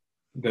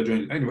the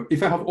joint, anyway,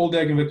 if I have all the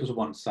eigenvectors of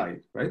one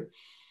side, right?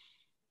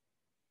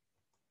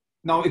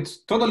 Now it's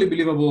totally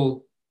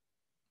believable,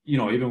 you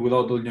know, even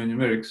without all your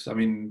numerics. I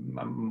mean,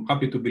 I'm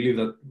happy to believe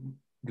that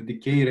the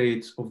decay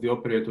rates of the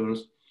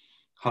operators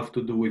have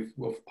to do with,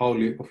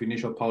 of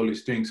initial Pauli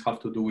strings have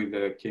to do with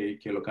the k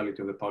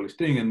locality of the Pauli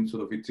string, and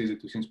sort of it's easy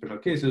to see in special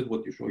cases.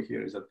 What you show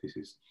here is that this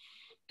is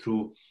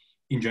true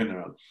in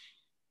general.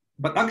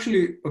 But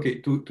actually, okay,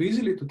 to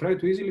try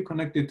to easily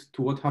connect it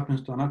to what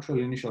happens to an actual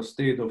initial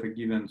state of a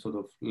given sort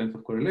of length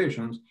of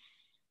correlations,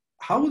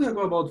 how would I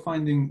go about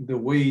finding the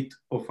weight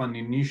of an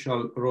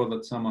initial row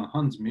that someone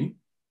hands me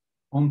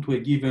onto a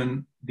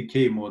given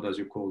decay mode, as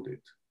you called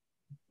it,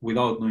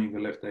 without knowing the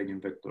left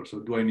eigenvector? So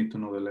do I need to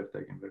know the left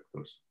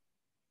eigenvectors?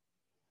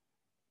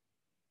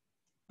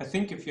 I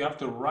think if you have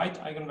the right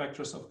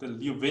eigenvectors of the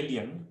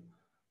Liouvillian,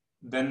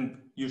 then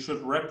you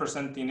should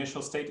represent the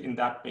initial state in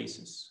that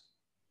basis.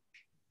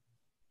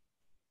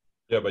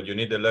 Yeah, but you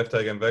need the left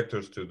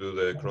eigenvectors to do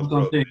the cross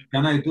product.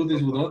 Can I do this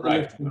without the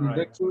left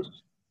eigenvectors?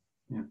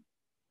 Yeah.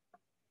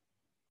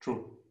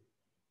 True.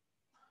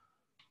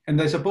 And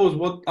I suppose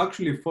what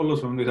actually follows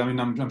from this, I mean,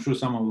 I'm sure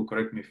someone will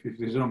correct me if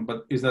this is wrong,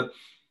 but is that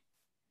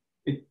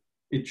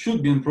it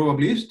should be, and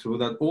probably is true,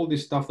 that all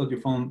this stuff that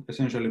you found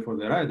essentially for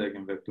the right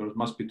eigenvectors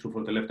must be true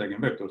for the left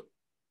eigenvectors,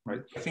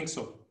 right? I think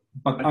so.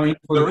 But I mean,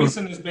 the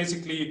reason is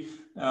basically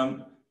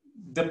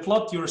the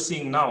plot you're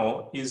seeing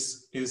now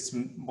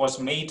was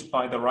made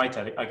by the right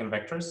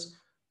eigenvectors,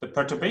 the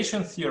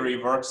perturbation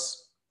theory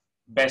works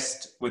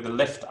best with the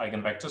left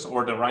eigenvectors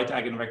or the right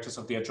eigenvectors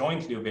of the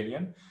adjoint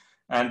Liouvillian.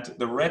 And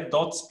the red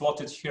dots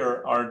plotted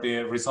here are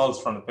the results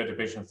from the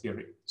perturbation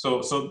theory.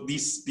 So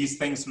these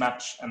things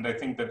match. And I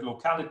think that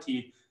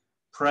locality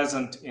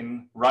present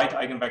in right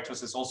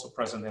eigenvectors is also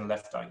present in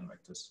left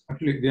eigenvectors.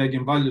 Actually, the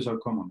eigenvalues are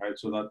common, right?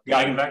 So that the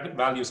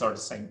eigenvalues are the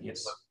same,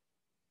 yes.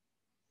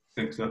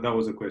 Thanks, that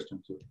was the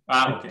question. So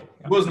okay.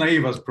 It was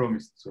naive as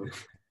promised. So.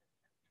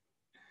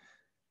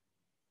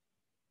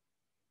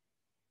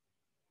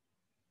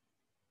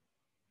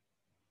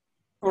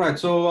 All right.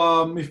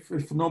 So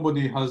if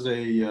nobody has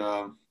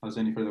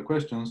any further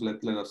questions,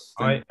 let us.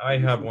 I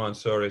have one.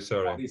 Sorry.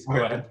 Please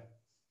go ahead.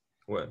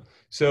 Well,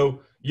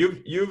 so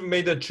you've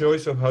made a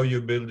choice of how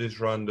you build this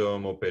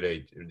random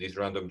operator, this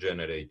random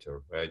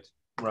generator, right?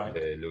 Right.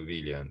 The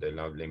Liouvillian, the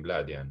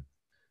Liouvillian.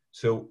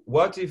 So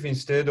what if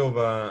instead of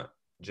a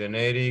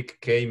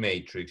generic K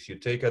matrix, you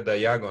take a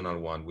diagonal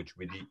one, which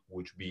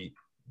be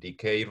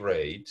decay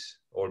rates,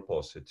 all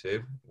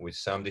positive, with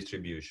some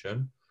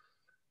distribution,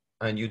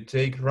 and you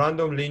take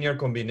random linear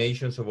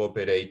combinations of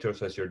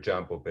operators as your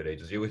jump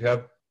operators. You would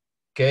have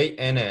K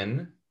and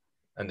N,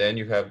 and then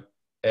you have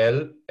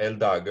L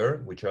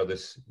dagger, which are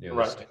this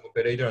right. the same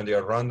operator, and they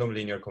are random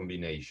linear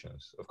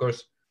combinations. Of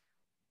course,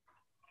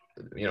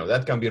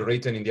 that can be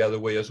written in the other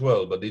way as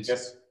well, but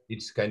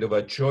it's kind of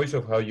a choice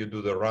of how you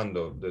do the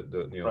random,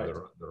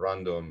 the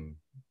random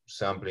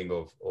sampling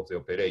of the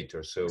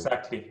operator. So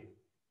exactly.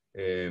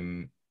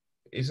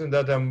 Isn't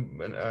that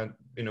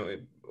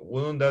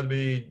wouldn't that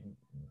be,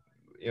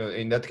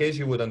 in that case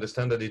you would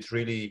understand that it's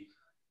really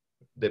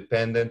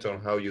dependent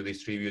on how you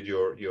distribute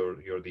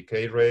your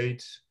decay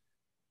rates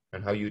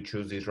and how you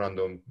choose these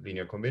random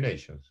linear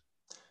combinations?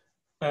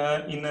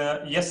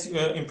 Yes,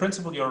 in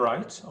principle you're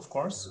right, of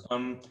course.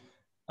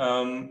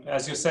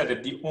 As you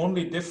said, the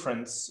only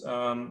difference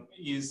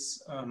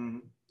is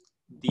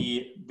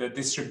the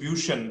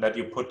distribution that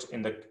you put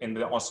in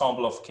the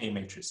ensemble of K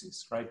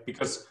matrices, right?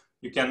 Because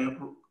you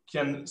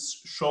can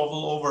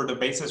shovel over the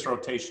basis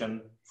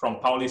rotation from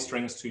Pauli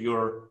strings to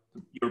your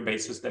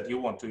basis that you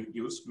want to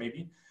use,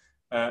 maybe,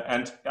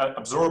 and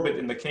absorb it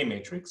in the K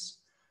matrix.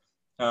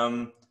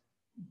 And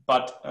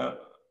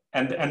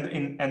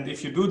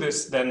if you do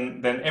this,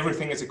 then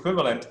everything is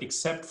equivalent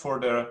except for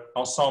the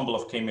ensemble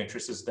of K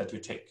matrices that you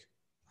take.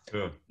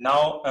 Sure.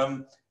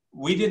 Now,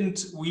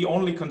 we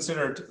only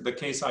considered the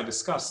case I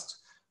discussed,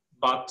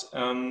 but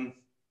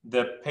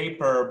the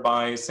paper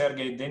by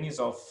Sergei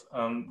Denisov,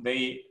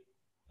 they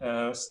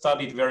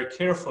studied very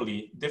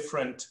carefully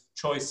different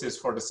choices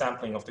for the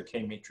sampling of the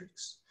K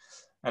matrix.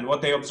 And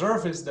what they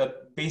observe is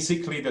that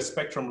basically the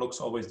spectrum looks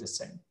always the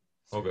same.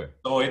 Okay.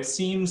 So it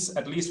seems,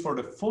 at least for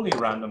the fully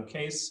random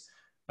case,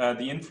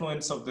 the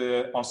influence of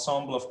the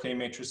ensemble of K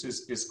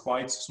matrices is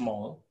quite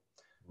small.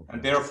 Okay.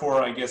 And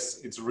therefore, I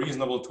guess it's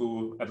reasonable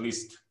to at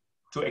least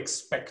to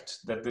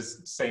expect that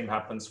this same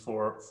happens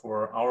for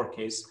our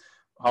case.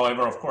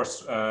 However, of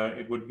course,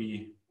 it would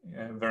be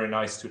very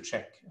nice to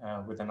check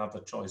with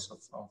another choice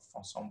of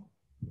ensemble.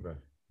 Right.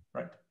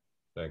 Right.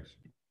 Thanks.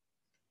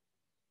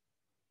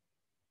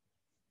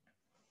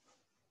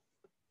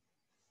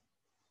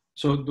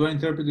 So do I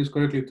interpret this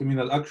correctly to mean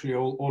that actually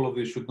all of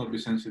this should not be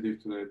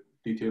sensitive to the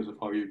details of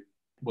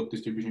what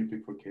distribution you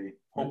pick for K?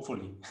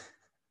 Hopefully.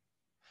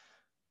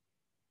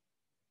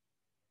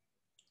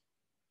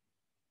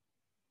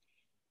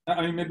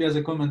 I mean, maybe as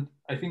a comment,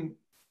 I think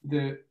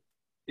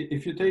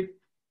if you take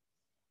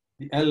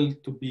the L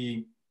to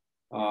be,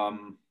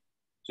 so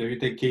if you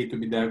take K to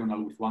be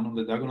diagonal with one of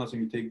the diagonals,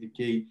 and you take the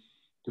K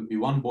to be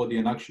one body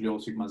and actually all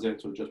sigma Z,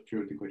 so just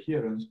pure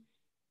decoherence,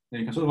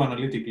 then you can sort of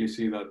analytically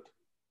see that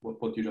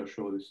what you just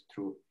showed is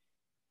true.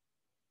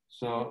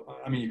 So,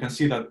 I mean, you can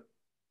see that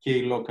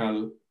K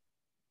local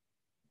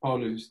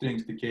Pauli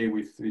strings decay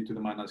with 3 to the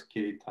minus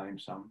K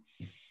times some.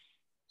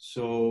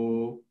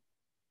 So,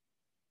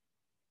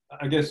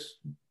 I guess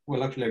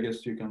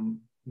you can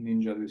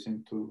ninja this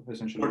into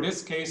essentially. For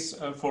this case,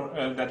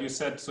 that you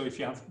said, so if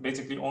you have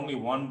basically only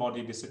one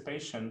body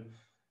dissipation,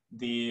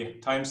 the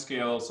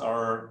timescales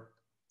are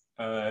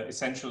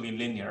essentially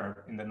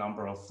linear in the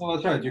number of. Oh,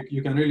 that's right.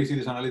 You can really see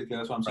this analytically.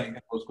 That's what I'm saying. I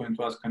was going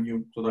to ask, can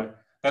you sort of. Right.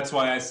 That's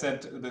why I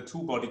said the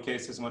two-body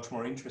case is much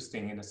more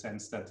interesting in the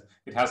sense that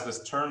it has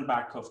this turn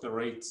back of the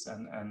rates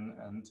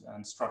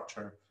and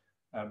structure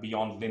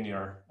beyond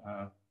linear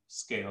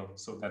scale.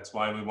 So that's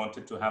why we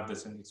wanted to have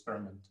this in the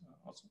experiment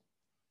also.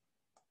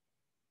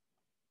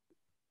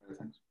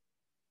 Thanks.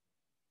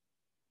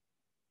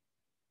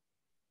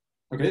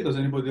 Okay, does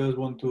anybody else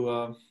want to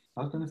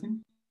ask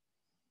anything?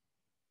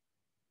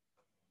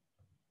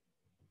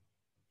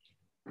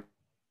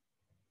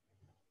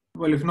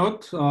 Well, if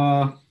not,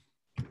 I'll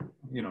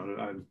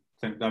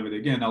thank David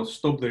again. I'll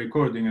stop the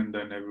recording and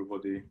then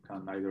everybody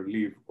can either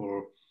leave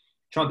or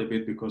chat a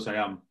bit because I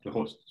am the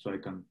host, so I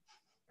can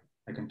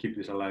keep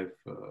this alive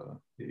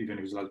even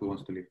if Zlatko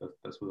wants to leave.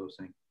 That's what I was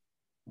saying.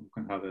 We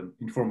can have an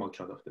informal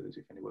chat after this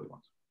if anybody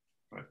wants.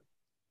 Right.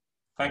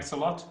 Thanks a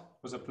lot.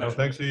 It was a pleasure. No,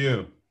 thanks to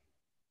you.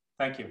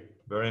 Thank you.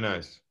 Very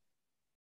nice.